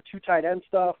more 2 tight end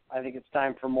stuff. I think it's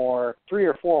time for more 3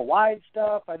 or 4 wide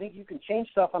stuff. I think you can change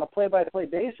stuff on a play-by-play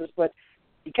basis, but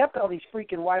you kept all these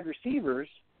freaking wide receivers,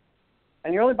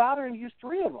 and you're only bothering to use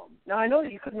 3 of them. Now, I know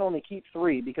that you couldn't only keep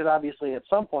 3 because obviously at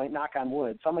some point, knock on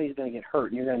wood, somebody's going to get hurt,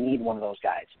 and you're going to need one of those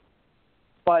guys.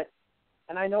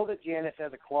 And I know that Janis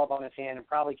has a club on his hand and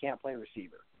probably can't play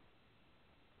receiver.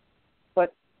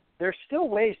 But there's still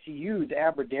ways to use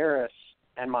Aberderis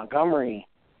and Montgomery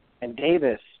and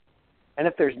Davis. And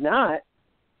if there's not,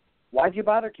 why'd you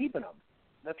bother keeping them?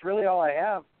 That's really all I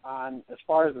have on as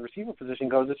far as the receiver position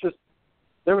goes. It's just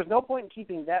there was no point in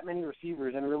keeping that many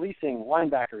receivers and releasing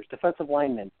linebackers, defensive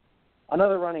linemen,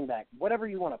 another running back, whatever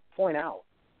you want to point out,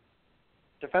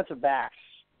 defensive backs,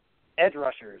 edge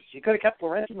rushers. You could have kept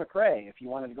Laurenti McCray if you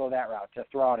wanted to go that route to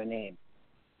throw out a name.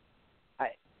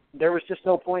 There was just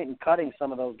no point in cutting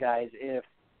some of those guys if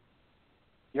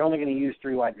you're only going to use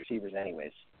 3 wide receivers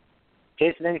anyways.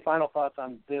 Jason, any final thoughts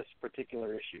on this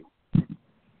particular issue?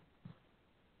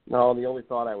 No, the only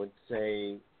thought I would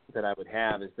say that I would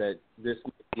have is that this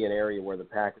might be an area where the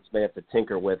Packers may have to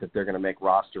tinker with if they're going to make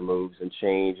roster moves and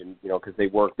change. And, because they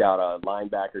worked out a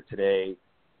linebacker today,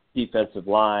 defensive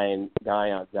line,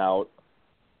 Guyon's out.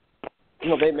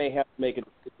 They may have to make a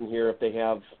decision here if they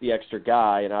have the extra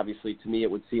guy. And obviously, to me, it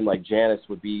would seem like Janis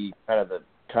would be kind of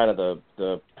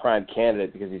the prime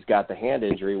candidate because he's got the hand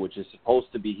injury, which is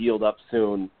supposed to be healed up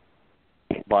soon.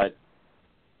 But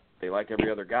they like every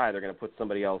other guy, they're going to put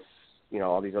somebody else,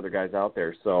 all these other guys out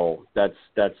there. So that's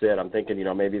it. I'm thinking,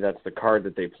 maybe that's the card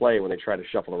that they play when they try to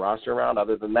shuffle the roster around.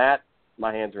 Other than that,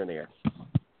 my hands are in the air.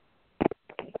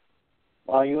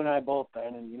 Well, you and I both,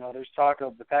 Ben, and, there's talk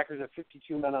of the Packers have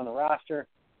 52 men on the roster.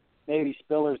 Maybe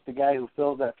Spiller's the guy who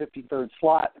fills that 53rd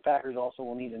slot. The Packers also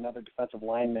will need another defensive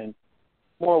lineman,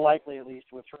 more likely at least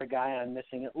with Troy Guion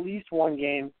missing at least 1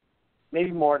 game,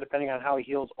 maybe more depending on how he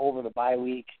heals over the bye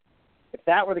week. If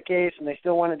that were the case and they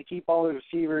still wanted to keep all the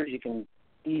receivers, you can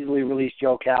easily release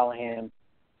Joe Callahan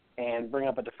and bring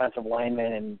up a defensive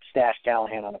lineman and stash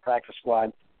Callahan on the practice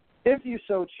squad if you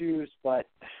so choose, but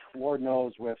Lord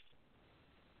knows with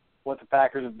what the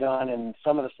Packers have done and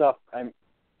some of the stuff,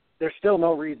 there's still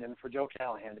no reason for Joe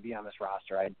Callahan to be on this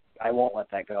roster. I won't let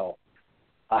that go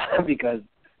because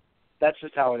that's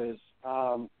just how it is.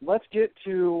 Let's get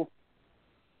to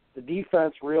the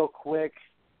defense real quick.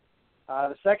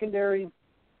 The secondary,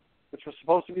 which was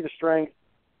supposed to be the strength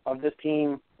of this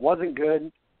team, wasn't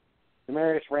good.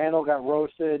 Demarius Randall got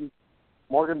roasted.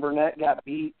 Morgan Burnett got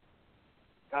beat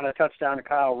on a touchdown to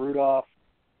Kyle Rudolph.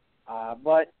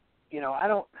 But,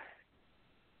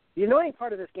 the annoying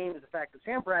part of this game is the fact that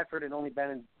Sam Bradford had only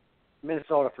been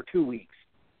Minnesota for 2 weeks,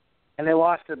 and they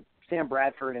lost to Sam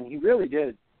Bradford, and he really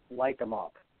did light them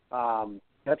up.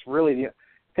 That's really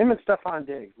him and Stephon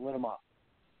Diggs lit them up.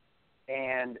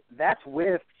 And that's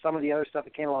with some of the other stuff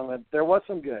that came along with it. There was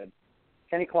some good.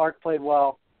 Kenny Clark played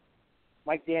well.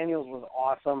 Mike Daniels was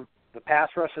awesome. The pass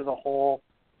rush as a whole,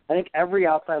 I think every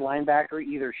outside linebacker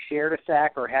either shared a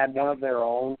sack or had one of their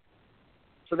own.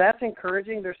 So that's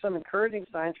encouraging. There's some encouraging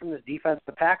signs from this defense.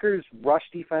 The Packers' rush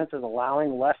defense is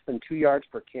allowing less than 2 yards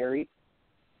per carry.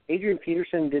 Adrian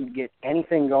Peterson didn't get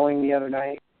anything going the other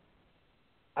night.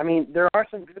 I mean, there are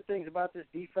some good things about this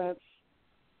defense.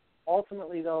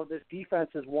 Ultimately, though, this defense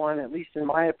is one, at least in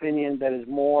my opinion, that is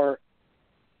more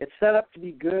 – it's set up to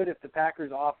be good if the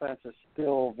Packers' offense is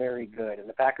still very good. And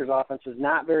the Packers' offense is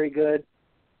not very good,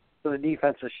 so the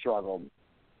defense has struggled.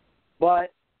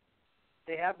 But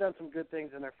they have done some good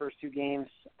things in their first 2 games.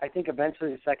 I think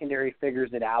eventually the secondary figures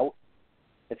it out.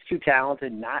 It's too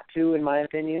talented not to, in my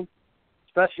opinion,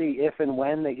 especially if and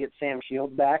when they get Sam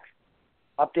Shields back.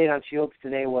 Update on Shields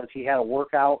today was he had a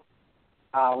workout,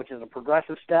 which is a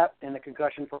progressive step in the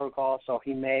concussion protocol, so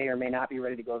he may or may not be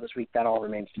ready to go this week. That all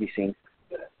remains to be seen.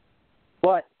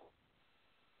 But,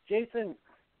 Jason,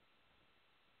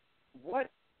 what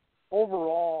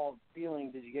overall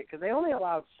feeling did you get? Because they only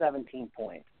allowed 17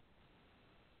 points.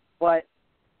 But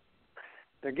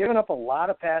they're giving up a lot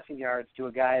of passing yards to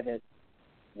a guy that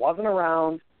wasn't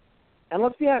around. And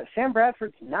let's be honest, Sam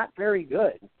Bradford's not very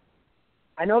good.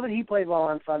 I know that he played well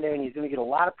on Sunday, and he's going to get a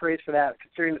lot of praise for that,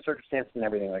 considering the circumstances and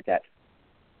everything like that.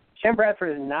 Sam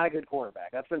Bradford is not a good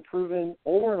quarterback. That's been proven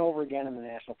over and over again in the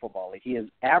National Football League. He is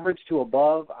average to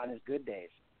above on his good days.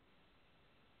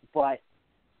 But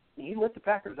he lit the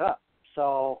Packers up.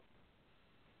 So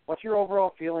what's your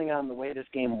overall feeling on the way this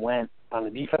game went on the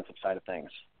defensive side of things?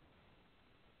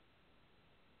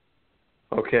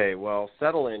 Okay, well,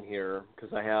 settle in here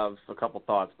because I have a couple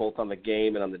thoughts both on the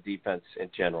game and on the defense in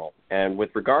general. And with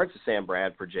regards to Sam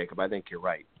Bradford, Jacob, I think you're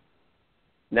right.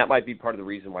 And that might be part of the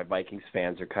reason why Vikings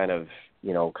fans are kind of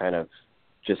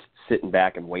just sitting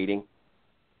back and waiting,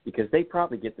 because they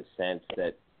probably get the sense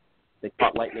that they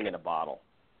caught lightning in a bottle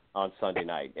on Sunday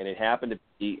night, and it happened to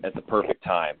be at the perfect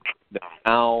time.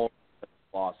 Now, the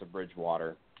loss of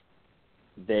Bridgewater,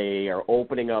 they are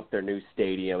opening up their new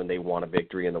stadium, and they want a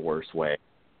victory in the worst way.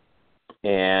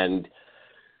 And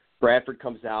Bradford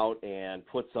comes out and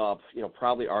puts up,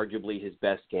 probably arguably his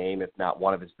best game, if not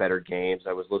one of his better games.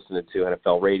 I was listening to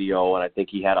NFL radio, and I think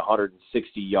he had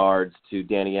 160 yards to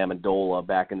Danny Amendola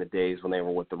back in the days when they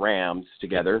were with the Rams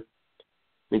together.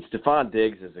 I mean, Stephon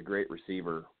Diggs is a great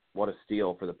receiver. What a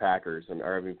steal for the Packers,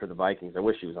 for the Vikings. I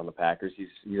wish he was on the Packers.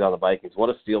 He's on the Vikings. What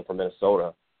a steal for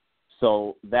Minnesota.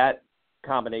 So that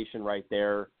combination right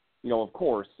there, of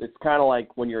course, it's kind of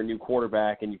like when you're a new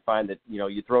quarterback and you find that,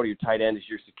 you throw to your tight end as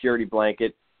your security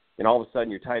blanket, and all of a sudden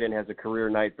your tight end has a career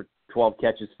night for 12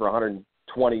 catches for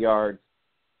 120 yards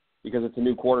because it's a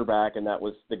new quarterback, and that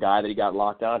was the guy that he got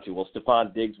locked onto. Well,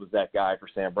 Stephon Diggs was that guy for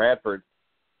Sam Bradford,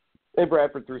 and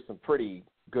Bradford threw some pretty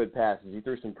good passes. He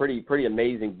threw some pretty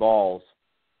amazing balls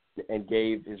and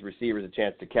gave his receivers a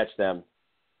chance to catch them,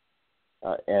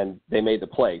 and they made the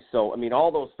play. So, I mean,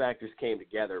 all those factors came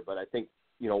together, but I think,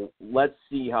 let's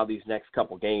see how these next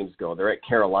couple games go. They're at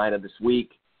Carolina this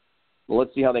week. Well,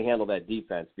 let's see how they handle that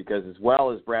defense, because as well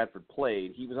as Bradford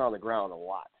played, he was on the ground a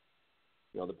lot.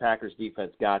 The Packers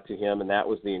defense got to him, and that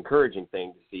was the encouraging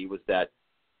thing to see, was that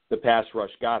the pass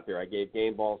rush got there. I gave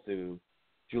game balls to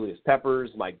Julius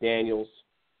Peppers, Mike Daniels.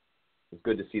 It was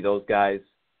good to see those guys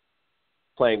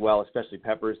playing well, especially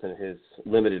Peppers in his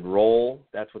limited role.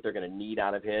 That's what they're going to need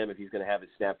out of him. If he's going to have his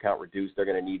snap count reduced, they're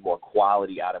going to need more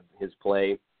quality out of his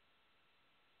play.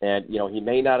 And, he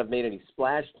may not have made any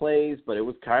splash plays, but it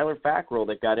was Kyler Fackrell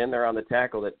that got in there on the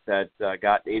tackle that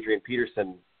got Adrian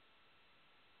Peterson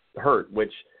hurt,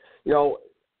 which,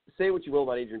 say what you will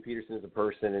about Adrian Peterson as a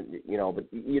person, and, but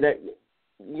you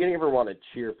never want to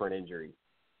cheer for an injury.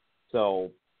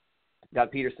 So, got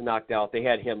Peterson knocked out. They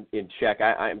had him in check.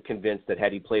 I'm convinced that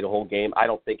had he played a whole game, I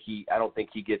don't think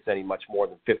he gets any much more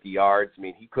than 50 yards. I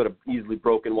mean, he could have easily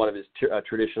broken one of his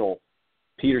traditional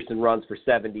Peterson runs for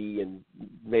 70 and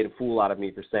made a fool out of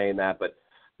me for saying that. But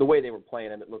the way they were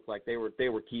playing him, it looked like they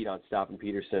were keyed on stopping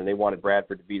Peterson, and they wanted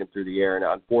Bradford to beat him through the air. And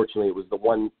unfortunately, it was the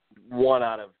one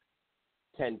out of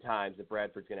 10 times that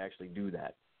Bradford's going to actually do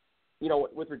that.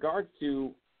 With regards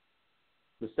to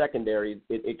the secondary,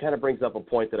 it kind of brings up a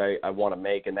point that I want to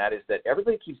make, and that is that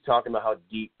everybody keeps talking about how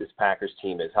deep this Packers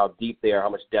team is, how deep they are, how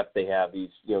much depth they have. These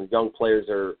young players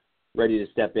are ready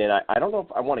to step in. I don't know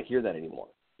if I want to hear that anymore,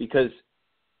 because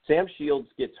Sam Shields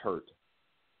gets hurt.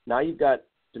 Now you've got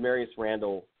Demarius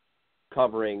Randall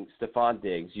covering Stephon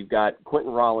Diggs. You've got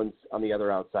Quentin Rollins on the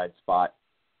other outside spot.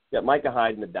 You got Micah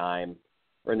Hyde in the dime,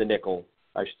 or in the nickel,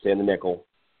 I should say in the nickel.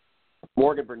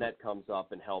 Morgan Burnett comes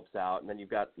up and helps out, and then you've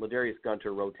got Ladarius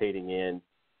Gunter rotating in.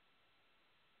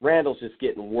 Randall's just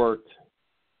getting worked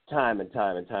time and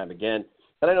time and time again.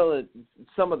 And I know that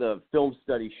some of the film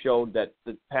studies showed that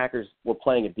the Packers were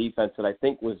playing a defense that I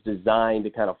think was designed to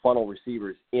kind of funnel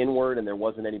receivers inward, and there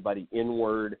wasn't anybody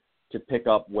inward to pick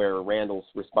up where Randall's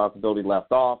responsibility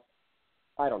left off.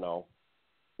 I don't know.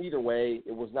 Either way,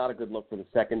 it was not a good look for the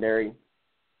secondary.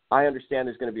 I understand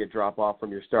there's going to be a drop-off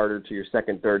from your starter to your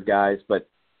second, third guys, but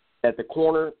at the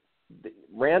corner,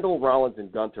 Randall, Rollins,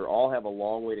 and Gunter all have a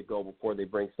long way to go before they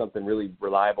bring something really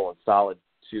reliable and solid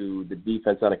to the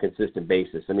defense on a consistent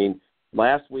basis. I mean,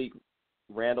 last week,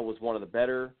 Randall was one of the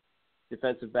better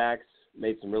defensive backs,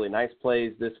 made some really nice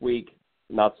plays. This week,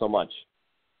 not so much.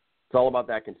 It's all about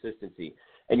that consistency.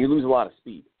 And you lose a lot of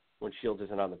speed when Shields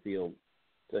isn't on the field.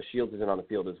 Shields isn't on the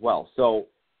field as well. So,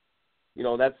 you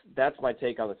know, that's my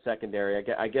take on the secondary.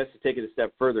 I guess to take it a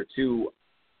step further, too,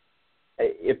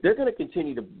 if they're going to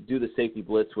continue to do the safety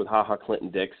blitz with HaHa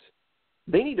Clinton-Dix,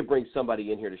 they need to bring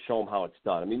somebody in here to show them how it's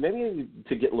done. I mean, maybe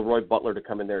to get Leroy Butler to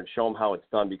come in there and show them how it's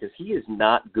done, because he is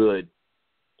not good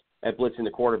at blitzing the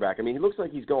quarterback. I mean, he looks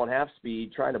like he's going half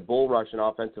speed, trying to bull rush an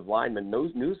offensive lineman.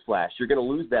 Newsflash, you're going to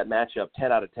lose that matchup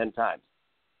 10 out of 10 times.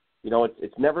 You know,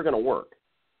 it's never going to work.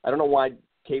 I don't know why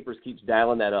Capers keeps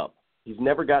dialing that up. He's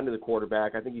never gotten to the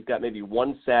quarterback. I think he's got maybe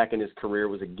one sack in his career. It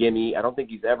was a gimme. I don't think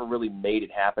he's ever really made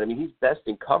it happen. I mean, he's best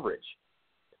in coverage.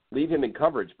 Leave him in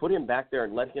coverage. Put him back there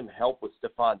and let him help with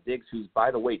Stephon Diggs, who's, by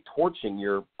the way, torching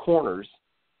your corners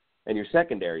and your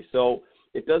secondary. So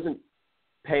it doesn't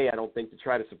pay, I don't think, to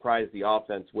try to surprise the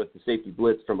offense with the safety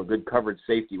blitz from a good coverage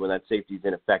safety when that safety is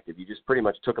ineffective. You just pretty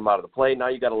much took him out of the play. Now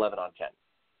you got 11 on 10,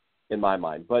 in my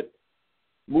mind. But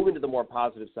moving to the more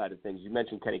positive side of things, you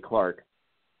mentioned Kenny Clark.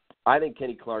 I think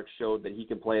Kenny Clark showed that he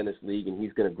can play in this league, and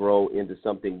he's going to grow into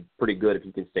something pretty good if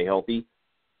he can stay healthy.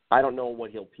 I don't know what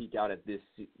he'll peak out at this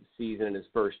season in his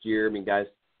first year. I mean, guys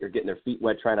are getting their feet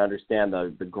wet trying to understand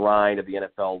the grind of the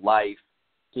NFL life,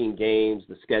 seeing games,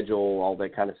 the schedule, all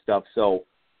that kind of stuff. So,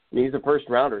 I mean, he's a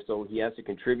first-rounder, so he has to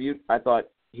contribute. I thought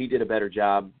he did a better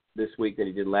job this week than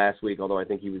he did last week, although I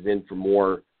think he was in for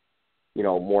more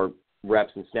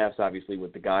reps and snaps, obviously,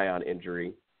 with the guy on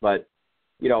injury. But,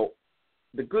 you know,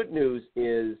 the good news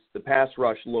is the pass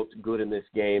rush looked good in this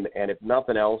game, and if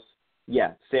nothing else,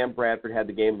 yeah, Sam Bradford had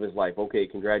the game of his life. Okay,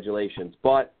 congratulations.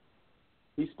 But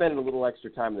he's spending a little extra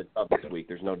time in the tub this week.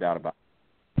 There's no doubt about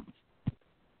it.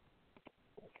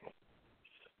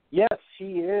 Yes,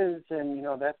 he is, and, you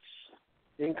know, that's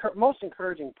the most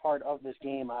encouraging part of this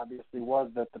game, obviously, was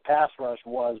that the pass rush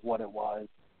was what it was.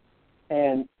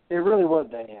 And it really was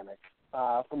dynamic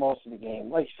for most of the game.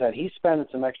 Like you said, he's spending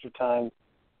some extra time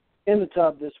in the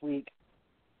tub this week.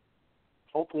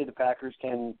 Hopefully the Packers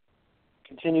can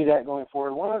continue that going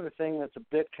forward. One other thing that's a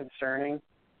bit concerning,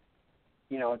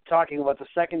 you know, talking about the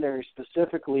secondary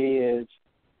specifically is,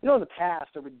 you know, in the past,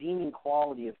 a redeeming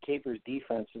quality of Capers'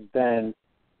 defense has been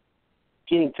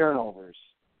getting turnovers.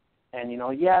 And, you know,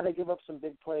 yeah, they give up some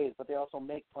big plays, but they also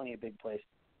make plenty of big plays.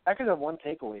 Packers have one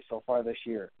takeaway so far this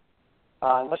year,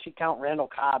 unless you count Randall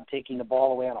Cobb taking the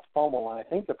ball away on a fumble on, I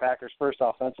think, the Packers' first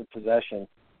offensive possession.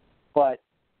 But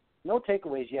no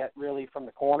takeaways yet, really, from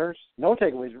the corners. No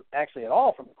takeaways, actually, at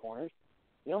all from the corners.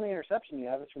 The only interception you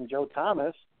have is from Joe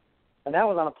Thomas, and that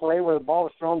was on a play where the ball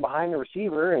was thrown behind the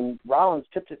receiver, and Rollins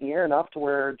tipped it in the air enough to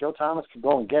where Joe Thomas could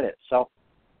go and get it. So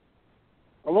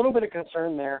a little bit of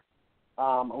concern there,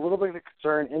 a little bit of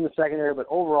concern in the secondary, but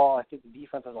overall, I think the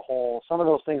defense as a whole, some of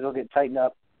those things will get tightened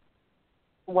up.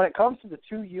 When it comes to the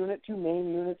two main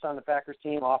units on the Packers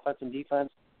team, offense and defense,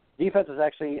 defense is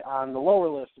actually on the lower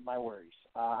list of my worries.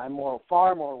 I'm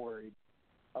far more worried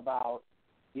about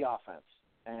the offense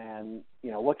and,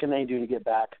 you know, what can they do to get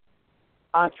back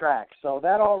on track. So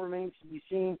that all remains to be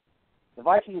seen. The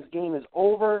Vikings game is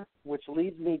over, which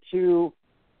leads me to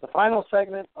the final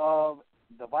segment of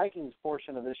the Vikings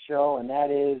portion of this show, and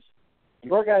that is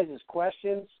your guys'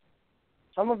 questions.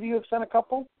 Some of you have sent a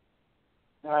couple,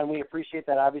 and we appreciate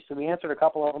that, obviously. We answered a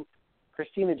couple of them.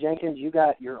 Christina Jenkins, you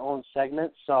got your own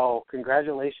segment, so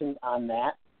congratulations on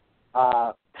that.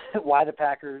 Why the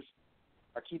Packers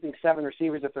are keeping 7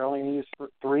 receivers if they're only going to use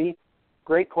 3.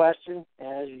 Great question,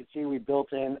 and as you can see, we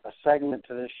built in a segment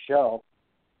to this show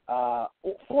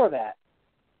for that.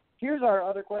 Here's our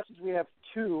other questions. We have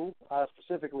 2,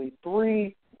 specifically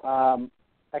 3. Actually,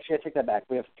 I take that back.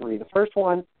 We have 3. The first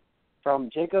one from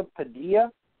Jacob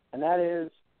Padilla, and that is,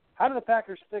 how do the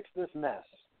Packers fix this mess?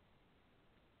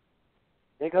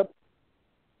 Jacob?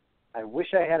 I wish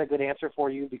I had a good answer for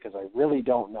you because I really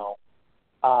don't know.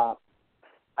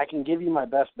 I can give you my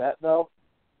best bet, though,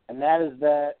 and that is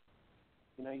that,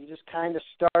 you just kind of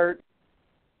start,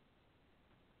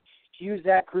 to use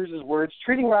Zach Cruz's words,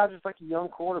 treating Rodgers like a young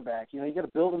quarterback. You got to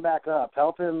build him back up,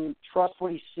 help him trust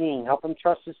what he's seeing, help him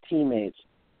trust his teammates,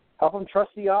 help him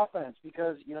trust the offense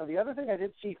because, the other thing I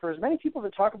did see, for as many people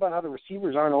that talk about how the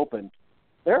receivers aren't open,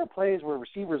 there are plays where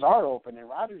receivers are open and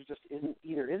Rodgers just isn't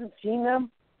seeing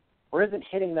them or isn't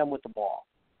hitting them with the ball.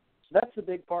 So that's the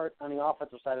big part on the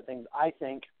offensive side of things, I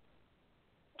think,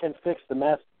 can fix the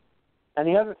mess. And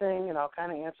the other thing, and I'll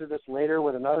kind of answer this later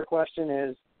with another question,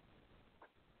 is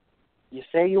you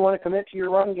say you want to commit to your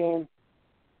run game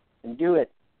and do it.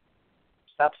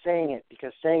 Stop saying it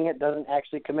because saying it doesn't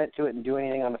actually commit to it and do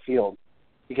anything on the field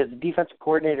because the defensive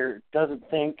coordinator doesn't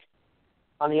think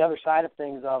on the other side of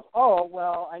things of,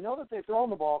 I know that they've thrown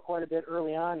the ball quite a bit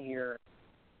early on here,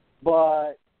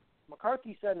 but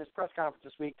McCarthy said in his press conference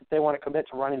this week that they want to commit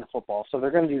to running the football, so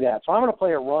they're going to do that. So I'm going to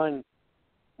play a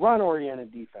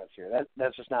run-oriented defense here.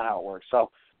 That's just not how it works. So,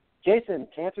 Jason,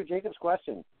 to answer Jacob's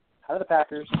question, how do the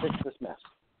Packers fix this mess?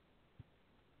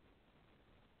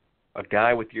 A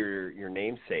guy with your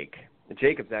namesake. And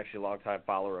Jacob's actually a longtime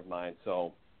follower of mine,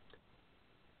 so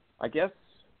I guess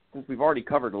since we've already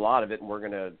covered a lot of it and we're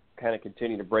going to kind of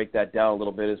continue to break that down a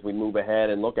little bit as we move ahead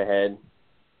and look ahead,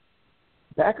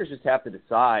 Packers just have to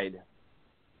decide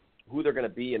who they're going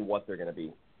to be and what they're going to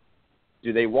be.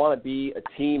 Do they want to be a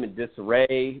team in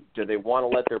disarray? Do they want to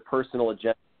let their personal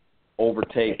agenda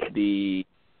overtake the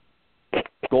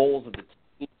goals of the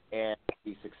team and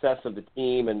the success of the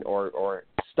team or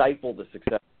stifle the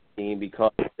success of the team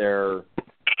because they're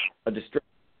a distraction?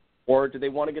 Or do they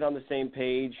want to get on the same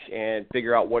page and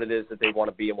figure out what it is that they want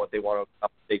to be and what they want to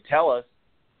 – they tell us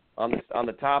on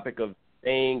the topic of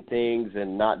saying things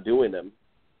and not doing them,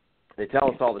 they tell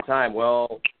us all the time,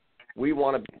 we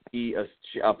want to be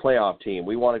a playoff team.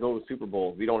 We want to go to the Super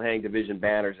Bowl. We don't hang division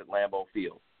banners at Lambeau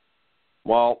Field.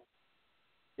 Well,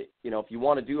 if you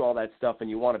want to do all that stuff and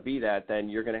you want to be that, then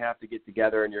you're going to have to get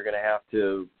together and you're going to have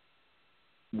to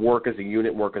work as a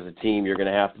unit, work as a team. You're going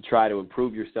to have to try to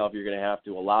improve yourself. You're going to have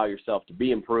to allow yourself to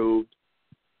be improved.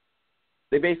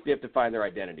 They basically have to find their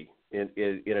identity in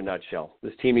a nutshell.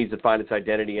 This team needs to find its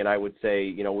identity, and I would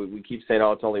say, we keep saying,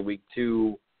 it's only week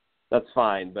 2. That's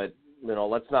fine, but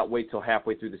let's not wait till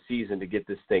halfway through the season to get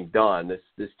this thing done.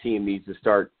 This team needs to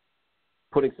start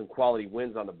putting some quality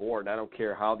wins on the board. And I don't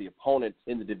care how the opponents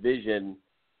in the division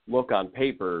look on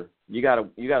paper. You got to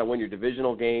win your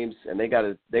divisional games, and they got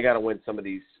to win some of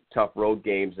these tough road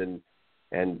games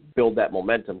and build that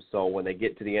momentum. So when they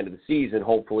get to the end of the season,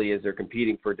 hopefully as they're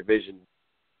competing for a division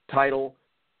title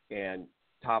and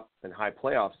top and high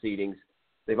playoff seedings,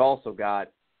 they've also got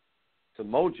some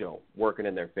mojo working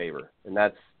in their favor. And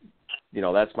that's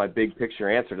my big picture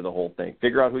answer to the whole thing.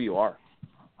 Figure out who you are.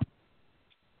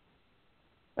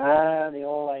 The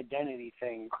old identity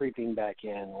thing creeping back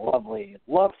in. Lovely.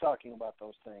 Love talking about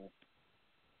those things.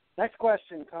 Next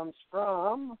question comes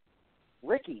from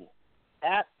Ricky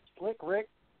at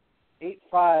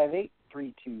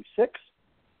SlickRick858326.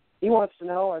 He wants to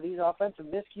know, are these offensive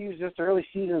miscues just early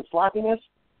season sloppiness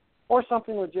or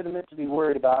something legitimate to be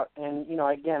worried about? And,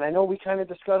 again, I know we kind of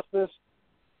discussed this,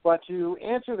 but to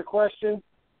answer the question,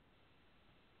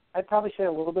 I'd probably say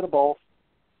a little bit of both.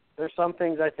 There's some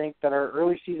things I think that are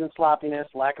early season sloppiness,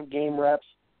 lack of game reps.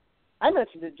 I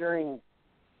mentioned it during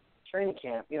training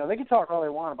camp. They can talk all they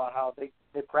want about how they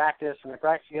practice and they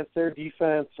practice against their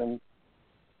defense, and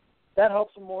that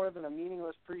helps them more than a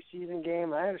meaningless preseason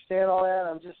game. I understand all that.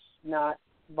 I'm just not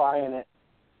buying it.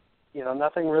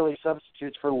 Nothing really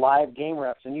substitutes for live game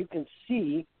reps. And you can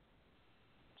see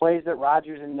plays that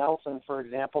Rodgers and Nelson, for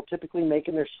example, typically make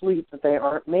in their sleep that they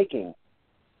aren't making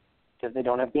because they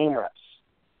don't have game reps.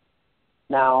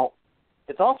 Now,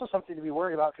 it's also something to be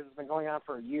worried about because it's been going on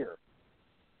for a year.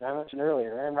 And I mentioned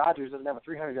earlier, Aaron Rodgers doesn't have a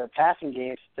 300-yard passing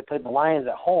game since they played the Lions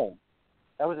at home.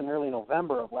 That was in early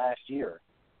November of last year.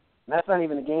 And that's not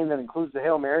even a game that includes the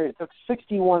Hail Mary. It took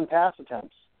 61 pass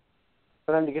attempts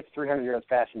for them to get to 300 yards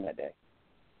passing that day.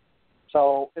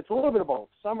 So it's a little bit of both.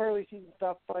 Some early season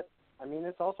stuff, but,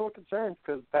 it's also a concern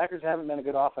because the Packers haven't been a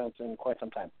good offense in quite some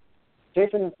time.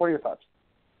 Jason, what are your thoughts?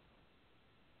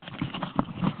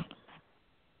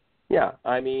 Yeah,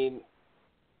 I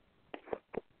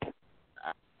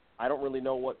don't really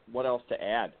know what else to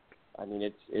add.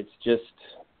 It's just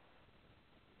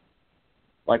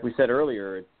like we said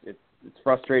earlier. It's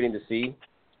frustrating to see,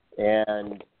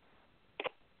 and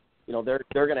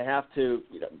they're going to have to,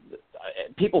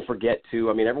 people forget too.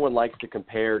 I mean, everyone likes to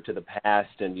compare to the past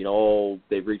and,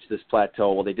 they've reached this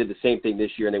plateau. Well, they did the same thing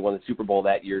this year and they won the Super Bowl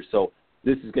that year. So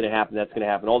this is going to happen. That's going to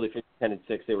happen. They finished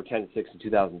 10-6. They were 10-6 in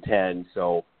 2010.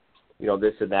 So,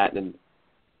 this and that. And,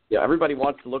 everybody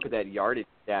wants to look at that yardage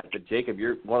stat. But, Jacob,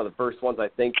 you're one of the first ones I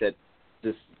think that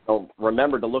just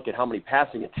remember to look at how many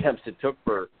passing attempts it took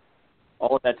for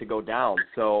all of that to go down.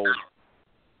 So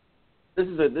this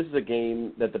is a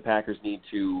game that the Packers need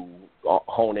to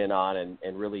hone in on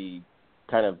and really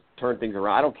kind of turn things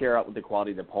around. I don't care what the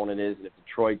quality of the opponent is, and if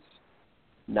Detroit's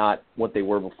not what they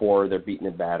were before, they're beaten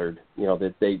and battered.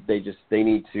 That they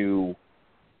need to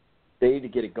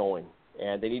get it going,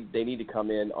 and they need to come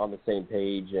in on the same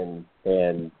page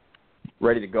and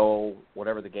ready to go,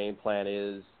 whatever the game plan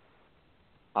is.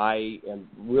 I am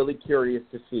really curious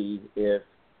to see if,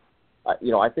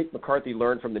 I think McCarthy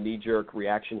learned from the knee-jerk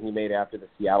reaction he made after the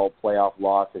Seattle playoff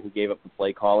loss, and he gave up the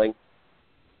play calling.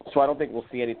 So I don't think we'll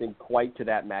see anything quite to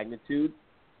that magnitude,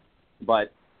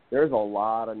 but there's a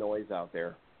lot of noise out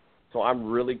there. So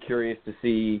I'm really curious to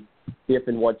see if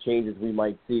and what changes we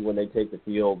might see when they take the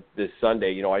field this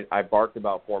Sunday. I barked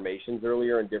about formations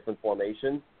earlier and different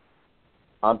formations.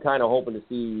 I'm kind of hoping to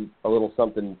see a little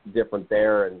something different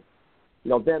there. And,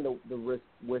 then the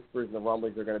whispers and the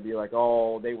rumblings are going to be like,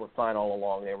 oh, they were fine all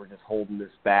along. They were just holding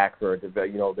this back for,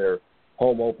 their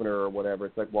home opener or whatever.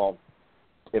 It's like, well,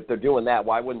 if they're doing that,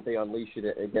 why wouldn't they unleash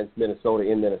it against Minnesota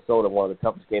in Minnesota, one of the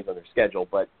toughest games on their schedule?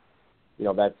 But,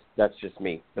 that's just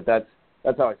me. But that's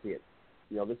how I see it.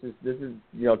 This is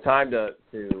time to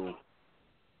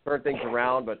turn things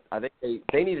around. But I think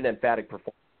they need an emphatic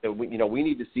performance. We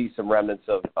need to see some remnants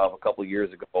of a couple of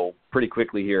years ago pretty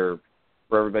quickly here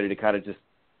for everybody to kind of just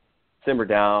simmer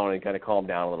down and kind of calm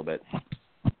down a little bit.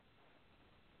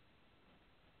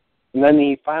 And then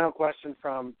the final question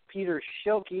from Peter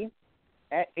Schilke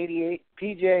at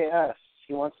 88PJS.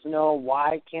 He wants to know,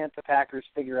 why can't the Packers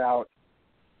figure out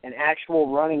an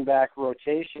actual running back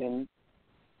rotation?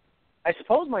 I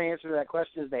suppose my answer to that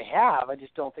question is they have. I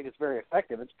just don't think it's very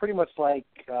effective. It's pretty much like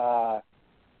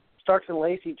Starks and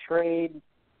Lacey trade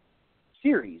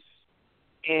series.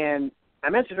 And I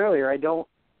mentioned earlier I don't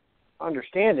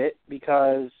understand it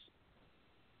because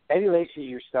Eddie Lacy's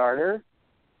your starter,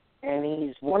 and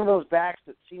he's one of those backs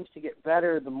that seems to get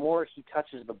better the more he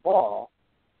touches the ball,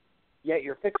 yet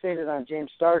you're fixated on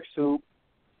James Starks, who,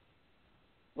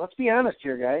 let's be honest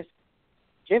here, guys,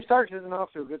 James Starks isn't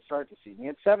off to a good start this season. He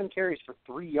had 7 carries for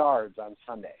 3 yards on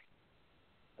Sunday.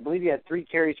 I believe he had 3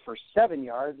 carries for 7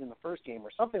 yards in the first game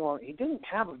or something along. He didn't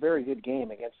have a very good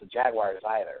game against the Jaguars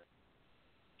either.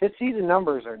 His season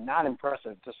numbers are not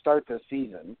impressive to start this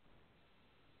season.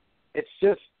 It's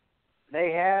just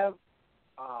they have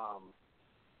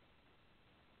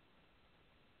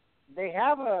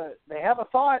a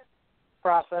thought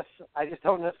process. I just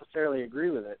don't necessarily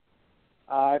agree with it.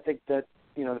 I think that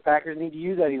the Packers need to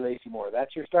use Eddie Lacy more.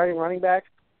 That's your starting running back.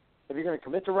 If you're going to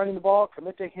commit to running the ball,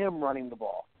 commit to him running the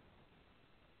ball,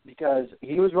 because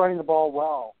he was running the ball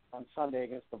well on Sunday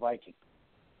against the Vikings.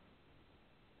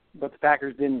 But the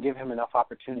Packers didn't give him enough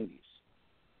opportunities.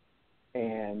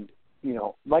 And,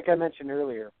 like I mentioned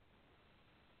earlier,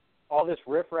 all this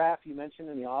riffraff you mentioned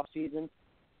in the offseason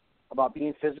about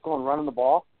being physical and running the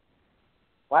ball,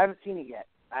 well, I haven't seen it yet.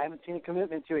 I haven't seen a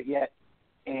commitment to it yet.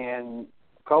 And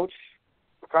Coach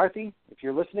McCarthy, if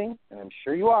you're listening, and I'm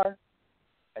sure you are,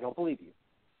 I don't believe you.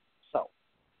 So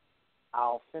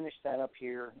I'll finish that up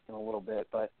here in a little bit.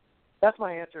 But that's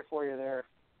my answer for you there,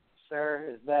 sir,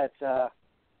 is that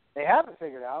they haven't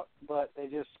figured out, but they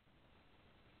just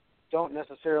don't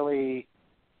necessarily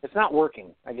 – it's not working,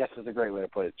 I guess is a great way to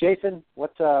put it. Jason,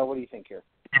 what do you think here?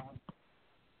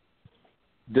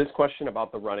 This question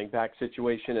about the running back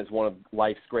situation is one of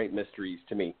life's great mysteries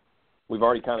to me. We've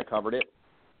already kind of covered it.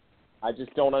 I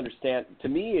just don't understand. To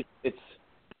me, it's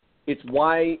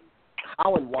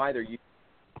how and why they're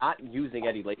not using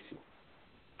Eddie Lacy.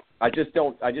 I just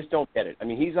don't get it. I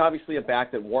mean, he's obviously a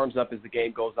back that warms up as the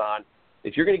game goes on.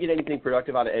 If you're going to get anything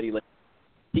productive out of Eddie Lacy,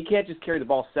 he can't just carry the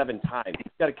ball 7 times.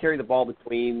 He's got to carry the ball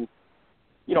between,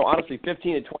 honestly,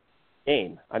 15 and 20 a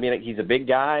game. I mean, he's a big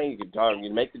guy. You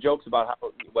can make the jokes about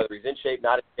whether he's in shape,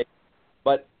 not in shape.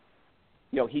 But,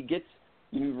 he gets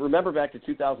 – you remember back to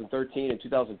 2013 and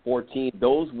 2014,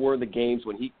 those were the games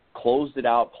when he closed it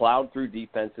out, plowed through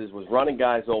defenses, was running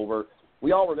guys over.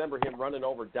 We all remember him running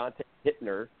over Dante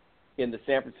Hittner in the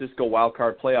San Francisco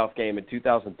wildcard playoff game in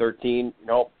 2013.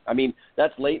 I mean,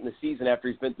 that's late in the season after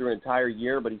he's been through an entire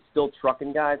year, but he's still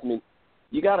trucking guys. I mean,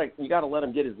 you gotta let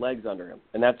him get his legs under him,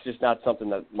 and that's just not something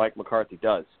that Mike McCarthy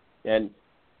does. And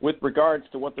with regards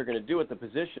to what they're going to do at the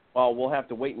position, well, we'll have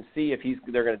to wait and see if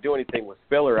they're going to do anything with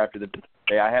Spiller after the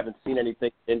day. I haven't seen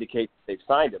anything indicate they've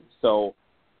signed him. So,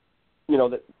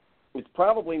 that it's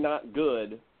probably not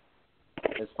good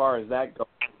as far as that goes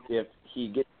if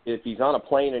he's on a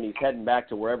plane and he's heading back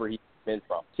to wherever he's been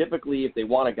from. Typically, if they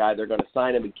want a guy, they're going to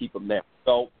sign him and keep him there.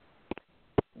 So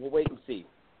we'll wait and see.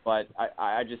 But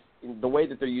I just the way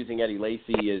that they're using Eddie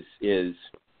Lacy is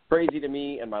crazy to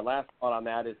me. And my last thought on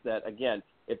that is that, again,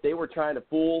 if they were trying to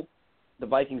fool the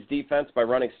Vikings defense by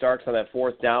running Starks on that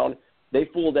fourth down, they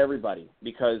fooled everybody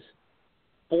because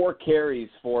 4 carries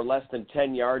for less than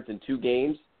 10 yards in 2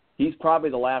 games, he's probably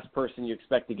the last person you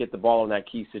expect to get the ball in that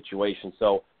key situation.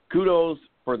 So kudos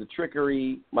for the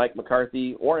trickery, Mike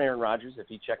McCarthy or Aaron Rodgers, if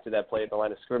he checked to that play at the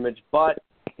line of scrimmage, but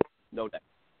no doubt.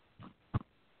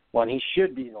 Well, and he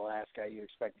should be the last guy you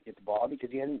expect to get the ball because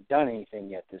he hasn't done anything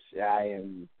yet.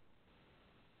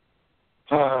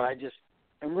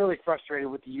 I'm really frustrated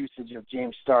with the usage of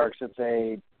James Starks. It's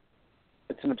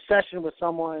an obsession with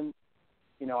someone.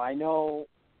 I know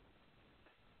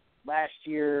last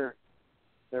year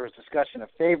there was discussion of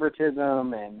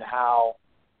favoritism and how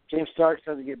James Starks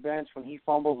doesn't get benched when he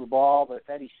fumbles the ball, but if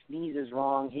Eddie sneezes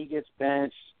wrong, he gets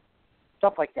benched,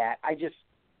 stuff like that.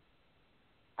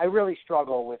 I really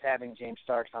struggle with having James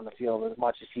Starks on the field as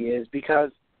much as he is because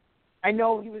I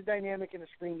know he was dynamic in the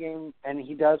screen game, and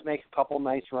he does make a couple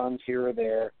nice runs here or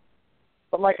there.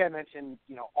 But like I mentioned,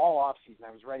 all offseason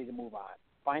I was ready to move on.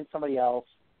 Find somebody else.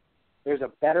 There's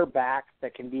a better back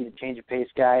that can be the change of pace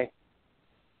guy.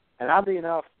 And oddly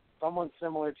enough, someone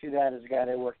similar to that is a guy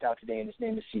that worked out today, and his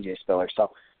name is C.J. Spiller.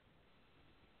 So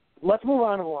let's move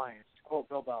on to the Lions, to quote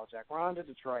Bill Belichick. We're on to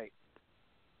Detroit.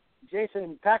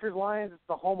 Jason, Packers-Lions, it's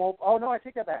the home opener. Oh, no, I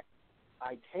take that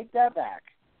back.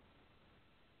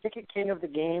 Ticket king of the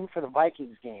game for the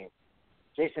Vikings game.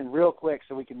 Jason, real quick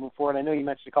so we can move forward. I know you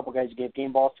mentioned a couple guys you gave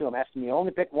game balls to. I'm asking you to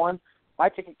only pick one. My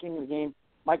ticket king of the game,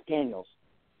 Mike Daniels.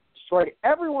 Destroyed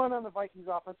everyone on the Vikings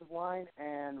offensive line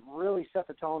and really set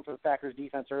the tone for the Packers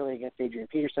defense early against Adrian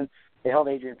Peterson. They held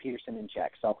Adrian Peterson in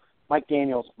check. So Mike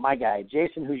Daniels, my guy.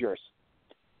 Jason, who's yours?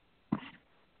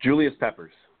 Julius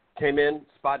Peppers. Came in,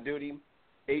 spot duty,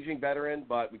 aging veteran,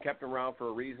 but we kept him around for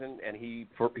a reason, and he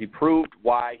proved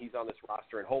why he's on this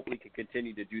roster and hopefully can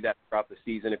continue to do that throughout the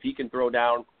season. If he can throw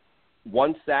down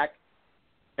 1 sack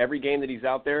every game that he's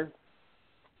out there,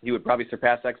 he would probably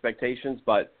surpass expectations,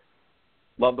 but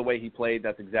love the way he played.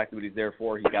 That's exactly what he's there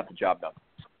for. He got the job done.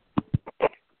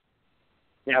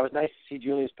 Yeah, it was nice to see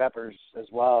Julius Peppers as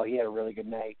well. He had a really good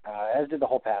night, as did the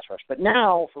whole pass rush. But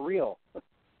now, for real,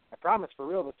 I promise for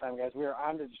real this time, guys, we are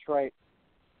on to Detroit.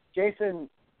 Jason,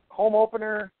 home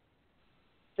opener.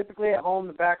 Typically at home,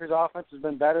 the Packers' offense has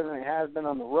been better than it has been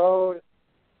on the road.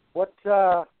 What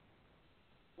do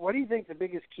you think the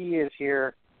biggest key is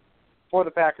here for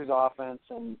the Packers' offense?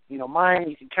 And, mine,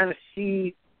 you can kind of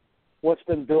see what's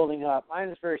been building up. Mine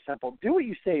is very simple. Do what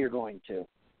you say you're going to.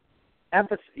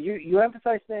 You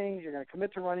emphasize things. You're going to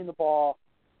commit to running the ball.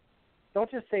 Don't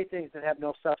just say things that have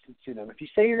no substance to them. If you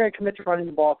say you're going to commit to running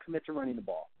the ball, commit to running the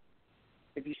ball.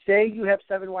 If you say you have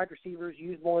 7 wide receivers,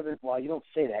 use more than – well, you don't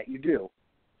say that. You do.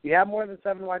 If you have more than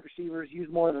 7 wide receivers, use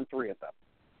more than 3 of them.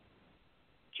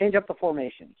 Change up the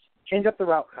formations. Change up the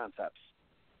route concepts.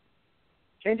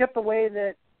 Change up the way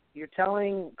that you're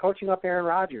coaching up Aaron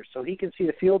Rodgers so he can see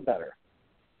the field better.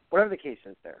 Whatever the case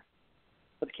is there.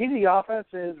 But the key to the offense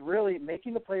is really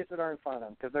making the plays that are in front of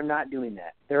them because they're not doing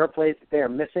that. There are plays that they are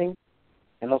missing,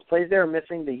 and those plays they are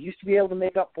missing, they used to be able to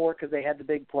make up for because they had the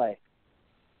big play.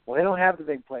 Well, they don't have the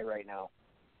big play right now,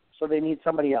 so they need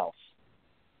somebody else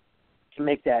to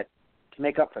make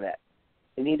up for that.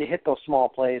 They need to hit those small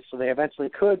plays so they eventually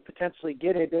could potentially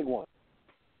get a big one.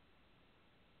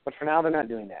 But for now, they're not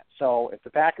doing that. So if the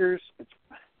Packers, it's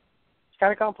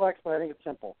kind of complex, but I think it's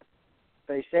simple. If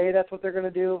they say that's what they're going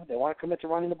to do, they want to commit to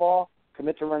running the ball,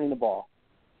 commit to running the ball.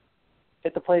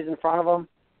 Hit the plays in front of them,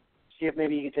 see if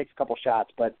maybe you can take a couple shots.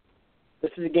 But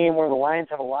this is a game where the Lions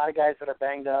have a lot of guys that are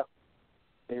banged up.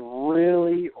 They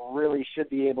really, really should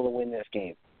be able to win this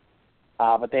game.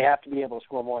 But they have to be able to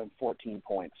score more than 14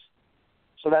 points.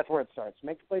 So that's where it starts.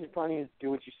 Make the plays in front of you,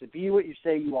 do what you say, be what you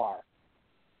say you are.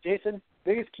 Jason,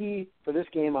 biggest key for this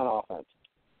game on offense?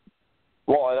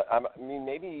 Well, I mean,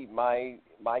 maybe my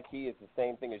key is the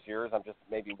same thing as yours. I'm just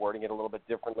maybe wording it a little bit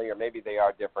differently, or maybe they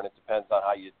are different. It depends on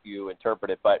how you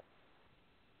interpret it. But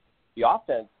the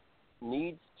offense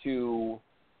needs to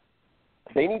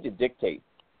dictate.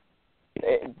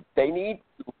 They need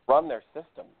to run their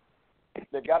system.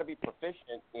 They've got to be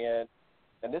proficient in,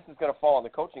 and this is going to fall on the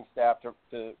coaching staff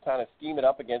to kind of scheme it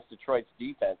up against Detroit's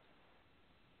defense.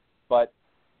 But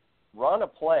run a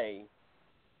play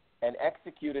and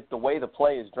execute it the way the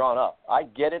play is drawn up. I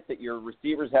get it that your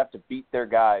receivers have to beat their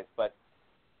guys, but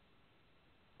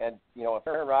if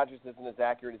Aaron Rodgers isn't as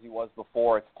accurate as he was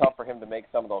before, it's tough for him to make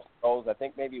some of those throws. I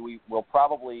think maybe we will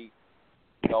probably,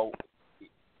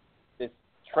 this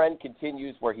trend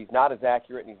continues where he's not as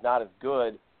accurate and he's not as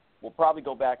good. We'll probably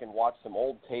go back and watch some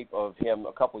old tape of him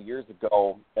a couple years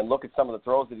ago and look at some of the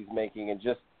throws that he's making and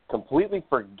just completely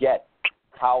forget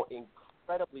how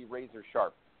incredibly razor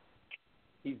sharp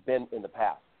he's been in the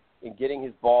past in getting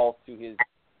his balls to his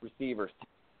receivers,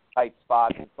 tight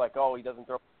spots. It's like, he doesn't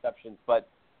throw interceptions. But,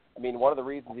 one of the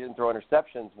reasons he didn't throw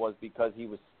interceptions was because he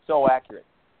was so accurate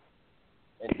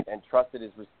and trusted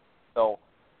his receivers. So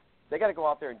they got to go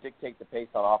out there and dictate the pace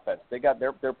on offense. They got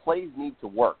their plays need to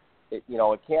work. It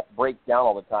can't break down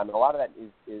all the time. And a lot of that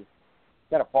is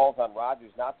kind of falls on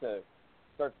Rodgers not to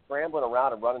start scrambling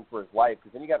around and running for his life,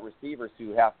 because then you got receivers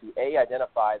who have to, A,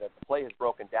 identify that the play has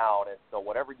broken down, and so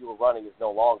whatever you were running is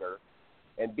no longer,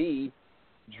 and B,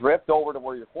 drift over to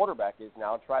where your quarterback is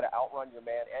now and try to outrun your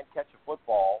man and catch a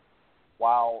football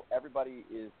while everybody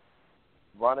is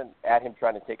running at him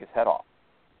trying to take his head off.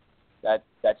 That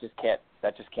just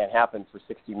can't happen for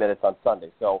 60 minutes on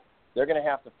Sunday. So they're going to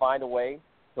have to find a way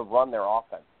to run their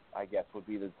offense, I guess, would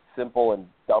be the simple and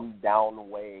dumbed down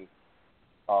way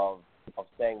of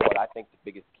saying what I think the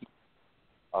biggest key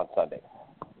on Sunday.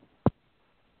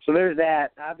 So there's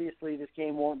that. Obviously, this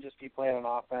game won't just be played on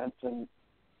offense. And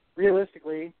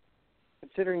realistically,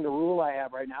 considering the rule I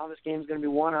have right now, this game's going to be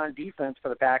one on defense for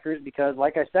the Packers because,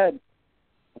 like I said,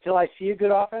 until I see a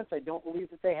good offense, I don't believe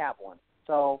that they have one.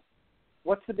 So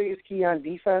what's the biggest key on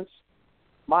defense?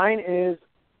 Mine is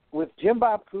with Jim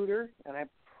Bob Cooter, and I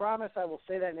promise I will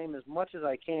say that name as much as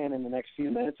I can in the next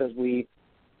few minutes as we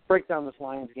break down this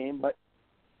Lions game, but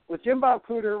with Jim Bob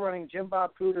Cooter running Jim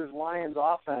Bob Cooter's Lions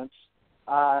offense,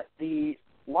 the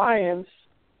Lions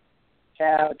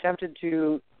have attempted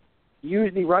to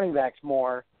use the running backs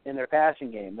more in their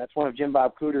passing game. That's one of Jim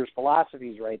Bob Cooter's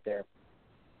philosophies right there,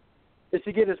 is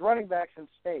to get his running backs in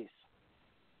space.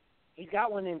 He's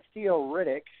got one named Theo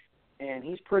Riddick, and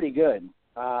he's pretty good.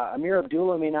 Amir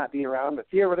Abdullah may not be around, but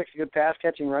Theo Riddick's a good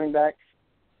pass-catching running back.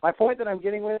 My point that I'm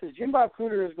getting with is Jim Bob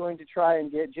Cooter is going to try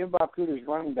and get Jim Bob Cooter's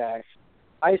running backs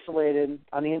isolated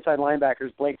on the inside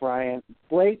linebackers, Blake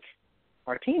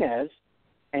Martinez,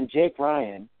 and Jake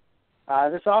Ryan.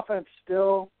 This offense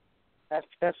still has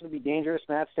potential to be dangerous.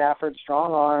 Matt Stafford,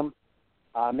 strong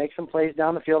arm, make some plays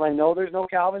down the field. I know there's no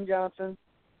Calvin Johnson,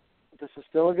 but this is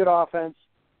still a good offense.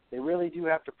 They really do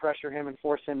have to pressure him and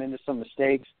force him into some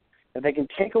mistakes. If they can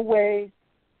take away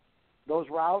those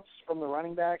routes from the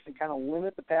running backs and kind of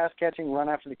limit the pass-catching,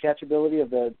 run-after-the-catch ability of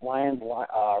the Lions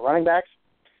running backs,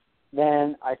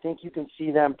 then I think you can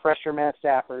see them pressure Matt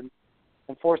Stafford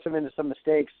and force him into some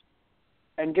mistakes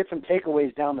and get some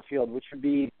takeaways down the field, which would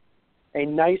be a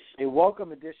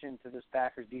welcome addition to this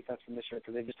Packers defense from this year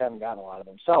because they just haven't gotten a lot of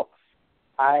them. So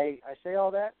I say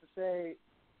all that to say,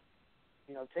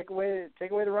 take away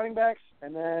the running backs,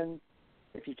 and then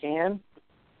if you can,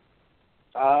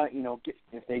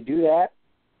 if they do that,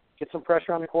 get some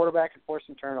pressure on the quarterback and force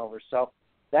some turnovers. So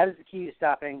that is the key to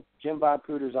stopping Jim Bob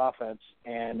Cooter's offense.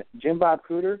 And Jim Bob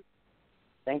Cooter,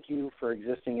 thank you for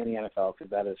existing in the NFL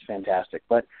because that is fantastic.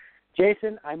 But,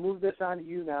 Jason, I move this on to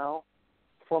you now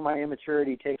before my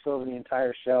immaturity takes over the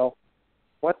entire show.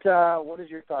 What is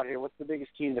your thought here? What's the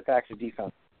biggest key to the Packers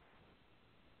defense?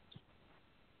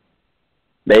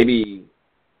 Maybe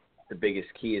the biggest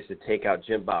key is to take out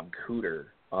Jim Bob Cooter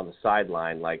on the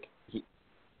sideline. I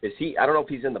don't know if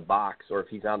he's in the box or if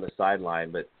he's on the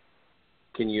sideline, but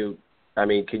can you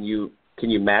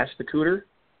match the Cooter?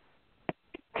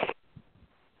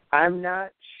 I'm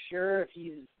not sure if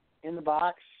he's in the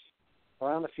box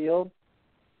or on the field.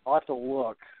 I'll have to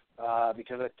look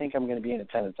because I think I'm going to be in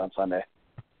attendance on Sunday.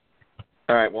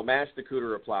 All right, well, match the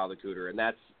Cooter or plow the Cooter, and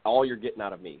that's all you're getting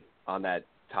out of me on that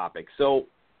topic. So,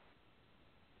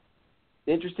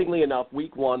 interestingly enough,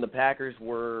 week one, the Packers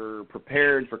were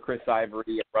prepared for Chris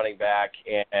Ivory at running back,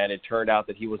 and it turned out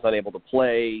that he was unable to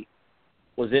play,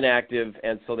 was inactive,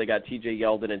 and so they got T.J.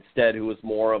 Yeldon instead, who was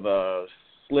more of a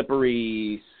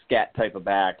slippery scat type of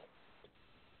back.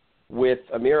 With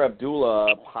Amir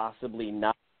Abdullah possibly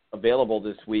not available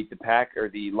this week,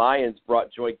 the Lions brought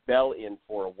Joyke Bell in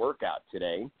for a workout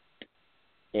today.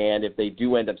 And if they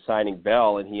do end up signing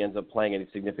Bell and he ends up playing any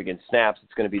significant snaps,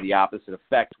 it's going to be the opposite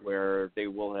effect where they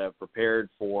will have prepared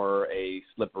for a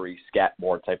slippery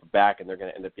scatboard type of back, and they're going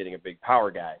to end up getting a big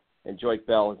power guy. And Joyke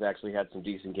Bell has actually had some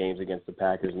decent games against the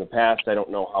Packers in the past. I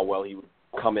don't know how well he would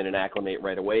come in and acclimate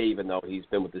right away, even though he's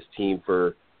been with this team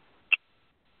for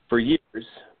years.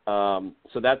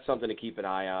 So that's something to keep an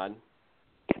eye on.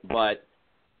 But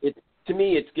to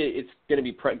me, it's going to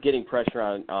be getting pressure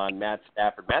on Matt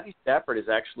Stafford. Matthew Stafford has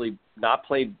actually not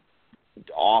played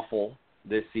awful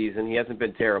this season. He hasn't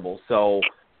been terrible. So,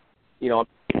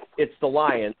 it's the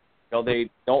Lions. They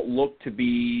don't look to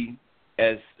be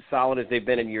as solid as they've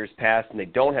been in years past, and they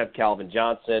don't have Calvin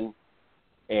Johnson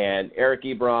and Eric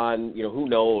Ebron. Who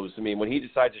knows? I mean, when he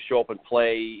decides to show up and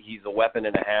play, he's a weapon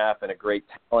and a half and a great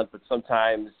talent, but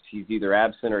sometimes he's either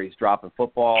absent or he's dropping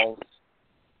footballs.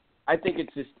 I think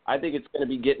it's going to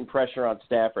be getting pressure on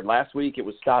Stafford. Last week it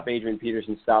was stop Adrian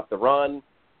Peterson, stop the run.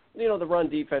 The run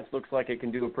defense looks like it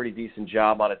can do a pretty decent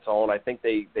job on its own. I think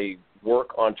they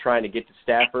work on trying to get to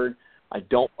Stafford. I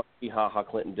don't want to see Ha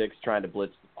Clinton Dix trying to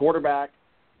blitz the quarterback.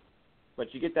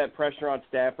 But you get that pressure on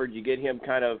Stafford. You get him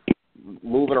kind of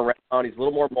moving around. He's a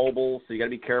little more mobile, so you got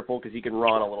to be careful because he can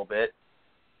run a little bit.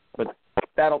 But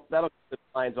that'll get the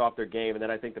Lions off their game. And then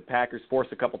I think the Packers force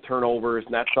a couple turnovers,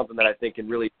 and that's something that I think can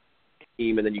really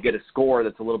team. And then you get a score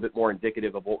that's a little bit more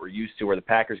indicative of what we're used to, where the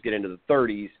Packers get into the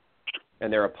 30s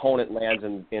and their opponent lands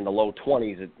in the low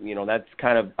 20s. That's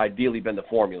kind of ideally been the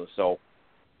formula. So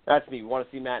that's me. We want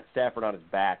to see Matt Stafford on his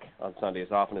back on Sunday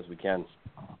as often as we can.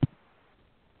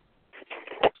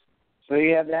 So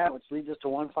you have that, which leads us to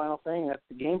one final thing. That's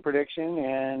the game prediction,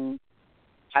 and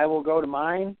I will go to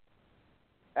mine.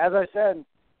 As I said,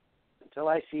 until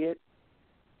I see it,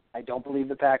 I don't believe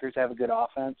the Packers have a good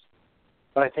offense,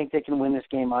 but I think they can win this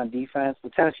game on defense.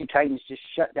 The Tennessee Titans just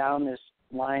shut down this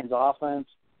Lions offense.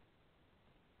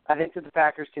 I think that the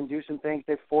Packers can do some things.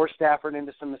 They've forced Stafford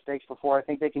into some mistakes before. I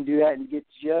think they can do that and get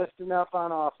just enough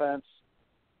on offense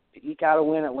to eke out a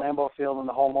win at Lambeau Field in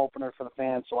the home opener for the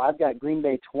fans. So I've got Green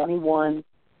Bay 21,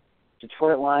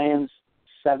 Detroit Lions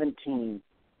 17,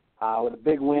 with a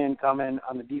big win coming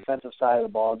on the defensive side of the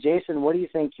ball. Jason, what do you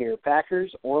think here,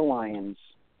 Packers or Lions?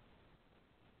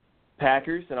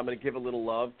 Packers, and I'm going to give a little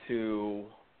love to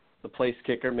the place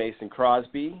kicker, Mason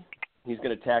Crosby. He's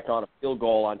going to tack on a field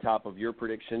goal on top of your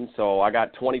prediction. So I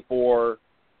got 24-17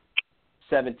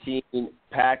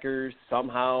 Packers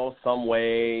somehow, some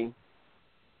way.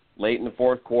 Late in the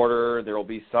fourth quarter, there will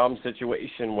be some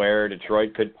situation where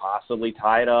Detroit could possibly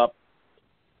tie it up.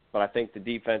 But I think the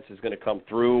defense is going to come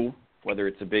through, whether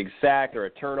it's a big sack or a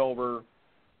turnover.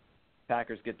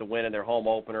 Packers get the win in their home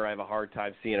opener. I have a hard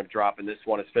time seeing them dropping this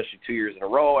one, especially 2 years in a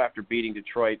row after beating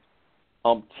Detroit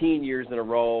umpteen years in a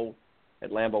row at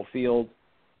Lambeau Field.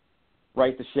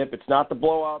 Right the ship. It's not the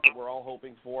blowout that we're all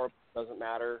hoping for. It doesn't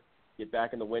matter. Get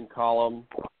back in the win column,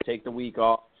 take the week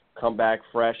off, come back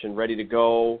fresh and ready to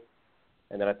go.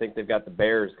 And then I think they've got the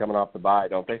Bears coming off the bye,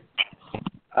 don't they?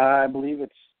 I believe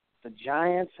it's the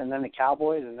Giants and then the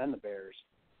Cowboys and then the Bears.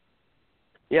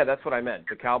 Yeah, that's what I meant.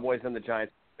 The Cowboys and the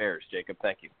Giants and the Bears, Jacob.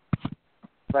 Thank you.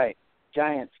 Right.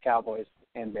 Giants, Cowboys,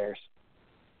 and Bears.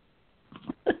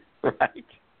 Right.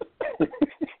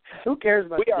 Who cares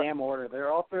about the damn order?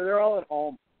 They're all at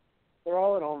home. They're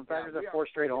all at home. The Packers have 4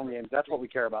 straight home games. That's what we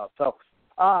care about. So,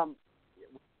 Jason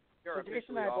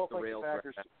and I both like the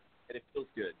Packers. And it feels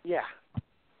good. Yeah.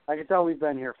 I can tell we've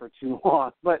been here for too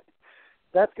long. But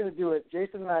that's going to do it.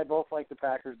 Jason and I both like the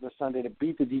Packers this Sunday to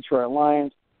beat the Detroit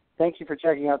Lions. Thank you for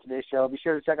checking out today's show. Be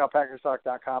sure to check out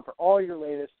PackersTalk.com for all your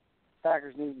latest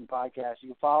Packers news and podcasts. You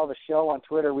can follow the show on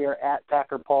Twitter. We are at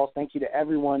Packer Pulse. Thank you to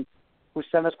everyone who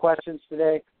sent us questions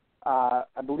today. I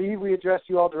believe we addressed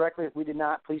you all directly. If we did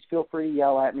not, please feel free to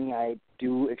yell at me. I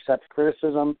do accept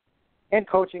criticism and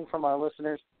coaching from our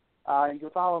listeners. You can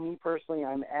follow me personally.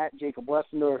 I'm at Jacob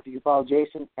Westendorf. You can follow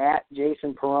Jason at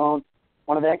Jason Perrone. I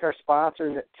want to thank our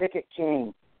sponsors at Ticket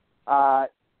King.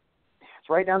 It's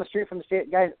right down the street from the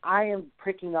state. Guys, I am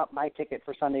picking up my ticket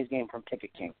for Sunday's game from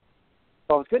Ticket King.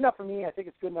 So it's good enough for me. I think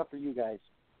it's good enough for you guys.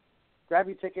 Grab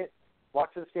your ticket,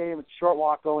 walk to the stadium. It's a short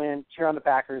walk. Go in, cheer on the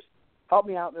Packers. Help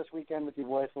me out this weekend with your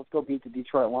voice. Let's go beat the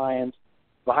Detroit Lions.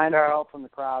 Behind our help from the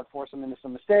crowd, force them into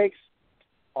some mistakes,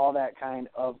 all that kind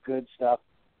of good stuff.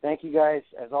 Thank you guys,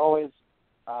 as always.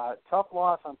 Tough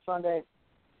loss on Sunday.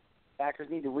 Packers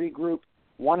need to regroup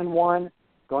 1-1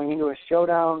 going into a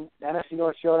showdown, NFC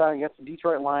North showdown against the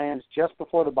Detroit Lions just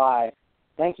before the bye.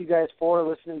 Thank you guys for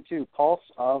listening to Pulse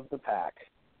of the Pack.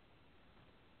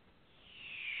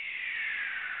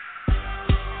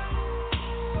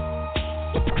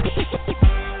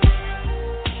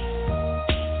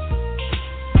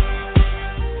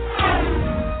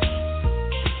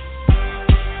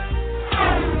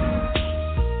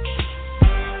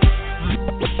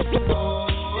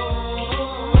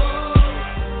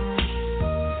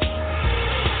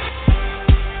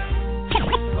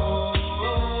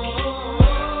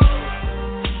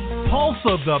 Pulse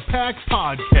of the Pack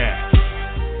podcast.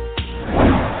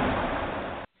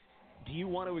 Do you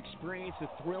want to experience the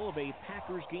thrill of a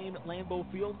Packers game at Lambeau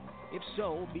Field? If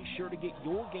so, be sure to get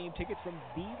your game tickets from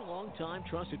the longtime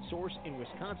trusted source in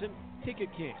Wisconsin, Ticket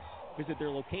King. Visit their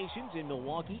locations in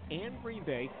Milwaukee and Green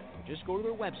Bay, or just go to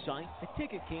their website at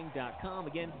ticketking.com.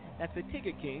 Again, that's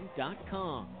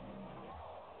theticketking.com.